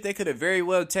some shit they could have very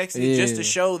well texted just to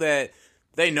show that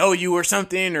they know you or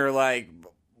something, or like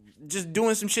just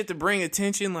doing some shit to bring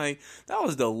attention? Like, that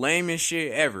was the lamest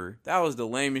shit ever.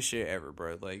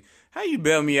 Bro. Like, how you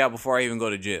bail me out before I even go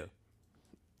to jail?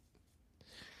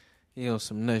 You on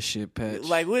some nut shit, Patch.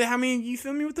 Like, what? I mean, you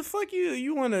feel me? What the fuck?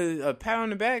 You want a pat on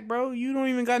the back, bro? You don't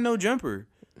even got no jumper.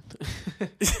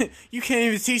 You can't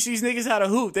even teach these niggas how to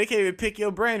hoop. They can't even pick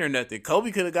your brain or nothing.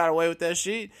 Kobe could have got away with that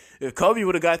shit. If Kobe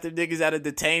would have got the niggas out of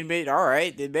detainment, all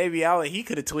right, then maybe he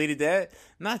could have tweeted that.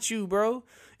 Not you, bro.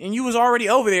 And you was already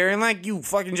over there, and like you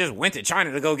fucking just went to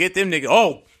China to go get them niggas.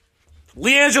 Oh,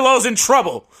 LiAngelo's in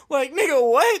trouble. Like, nigga,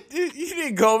 what? You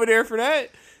didn't go over there for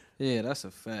that. Yeah, that's a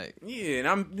fact. Yeah, and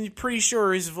I'm pretty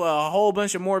sure it's a whole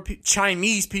bunch of more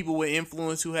Chinese people with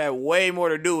influence who have way more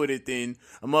to do with it than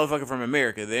a motherfucker from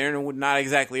America. They're not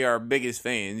exactly our biggest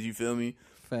fans, you feel me?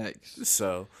 Facts.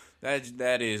 So,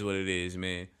 that is what it is,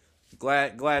 man.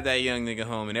 Glad that young nigga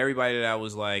home, and everybody that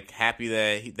was like happy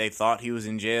that they thought he was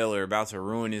in jail or about to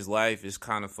ruin his life is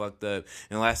kind of fucked up.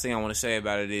 And the last thing I want to say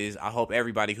about it is I hope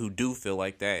everybody who do feel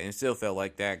like that and still felt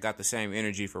like that got the same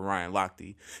energy for Ryan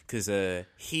Lochte, because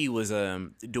he was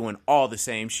doing all the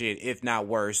same shit, if not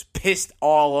worse. Pissed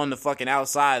all on the fucking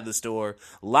outside of the store,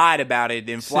 lied about it,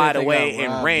 then flied away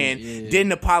and ran.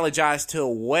 Didn't apologize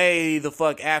till way the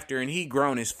fuck after, and he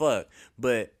grown as fuck.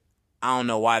 But I don't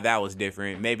know why that was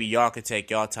different. Maybe y'all could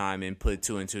take y'all time and put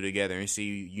 2 and 2 together and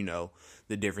see,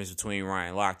 the difference between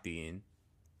Ryan Lochte and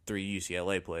 3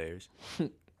 UCLA players. Hey.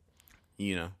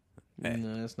 No,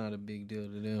 that's not a big deal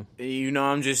to them.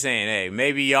 I'm just saying, hey,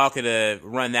 maybe y'all could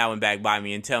run that one back by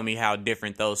me and tell me how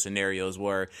different those scenarios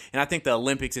were. And I think the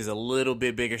Olympics is a little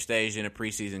bit bigger stage than a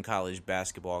preseason college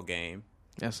basketball game.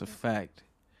 That's a fact.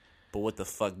 But what the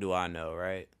fuck do I know,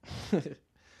 right?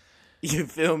 You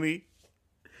feel me?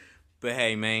 But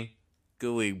hey, man,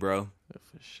 good week, bro.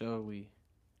 For sure,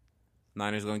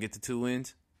 Niners gonna get the 2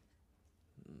 wins?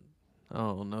 I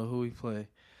don't know who we play.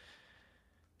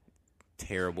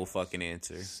 Terrible fucking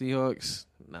answer. Seahawks?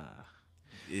 Nah.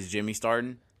 Is Jimmy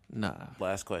starting? Nah.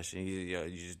 Last question. You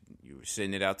were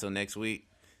sitting it out till next week?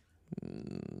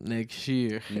 Next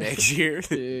year. Next year?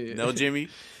 Yeah. No Jimmy?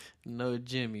 No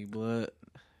Jimmy, blood.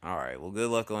 All right, well,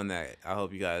 good luck on that. I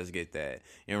hope you guys get that.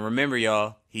 And remember,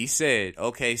 y'all, he said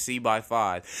OKC by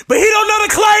 5. But he don't know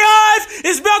the Clay Hive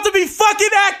is about to be fucking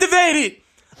activated.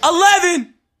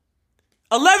 11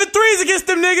 threes against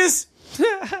them niggas.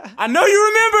 I know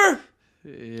you remember.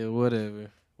 Yeah,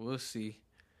 whatever. We'll see.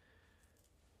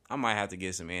 I might have to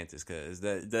get some answers because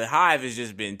the Hive has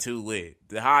just been too lit.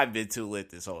 The Hive been too lit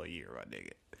this whole year, my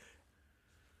nigga.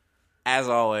 As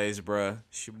always, bruh,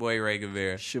 it's your boy Ray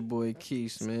Guevara. It's your boy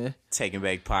Keith, man. Taking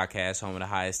Back Podcast, home of the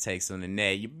highest takes on the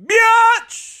net. You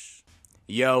bitch!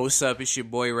 Yo, what's up? It's your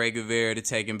boy Ray Guevara, the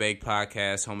Taking Back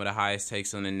Podcast, home of the highest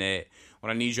takes on the net. What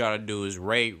I need y'all to do is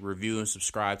rate, review, and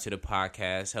subscribe to the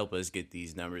podcast. Help us get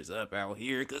these numbers up out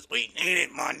here, because we need it,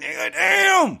 my nigga.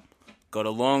 Damn! Go to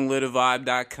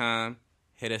longlivevibe.com.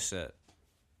 Hit us up.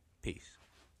 Peace.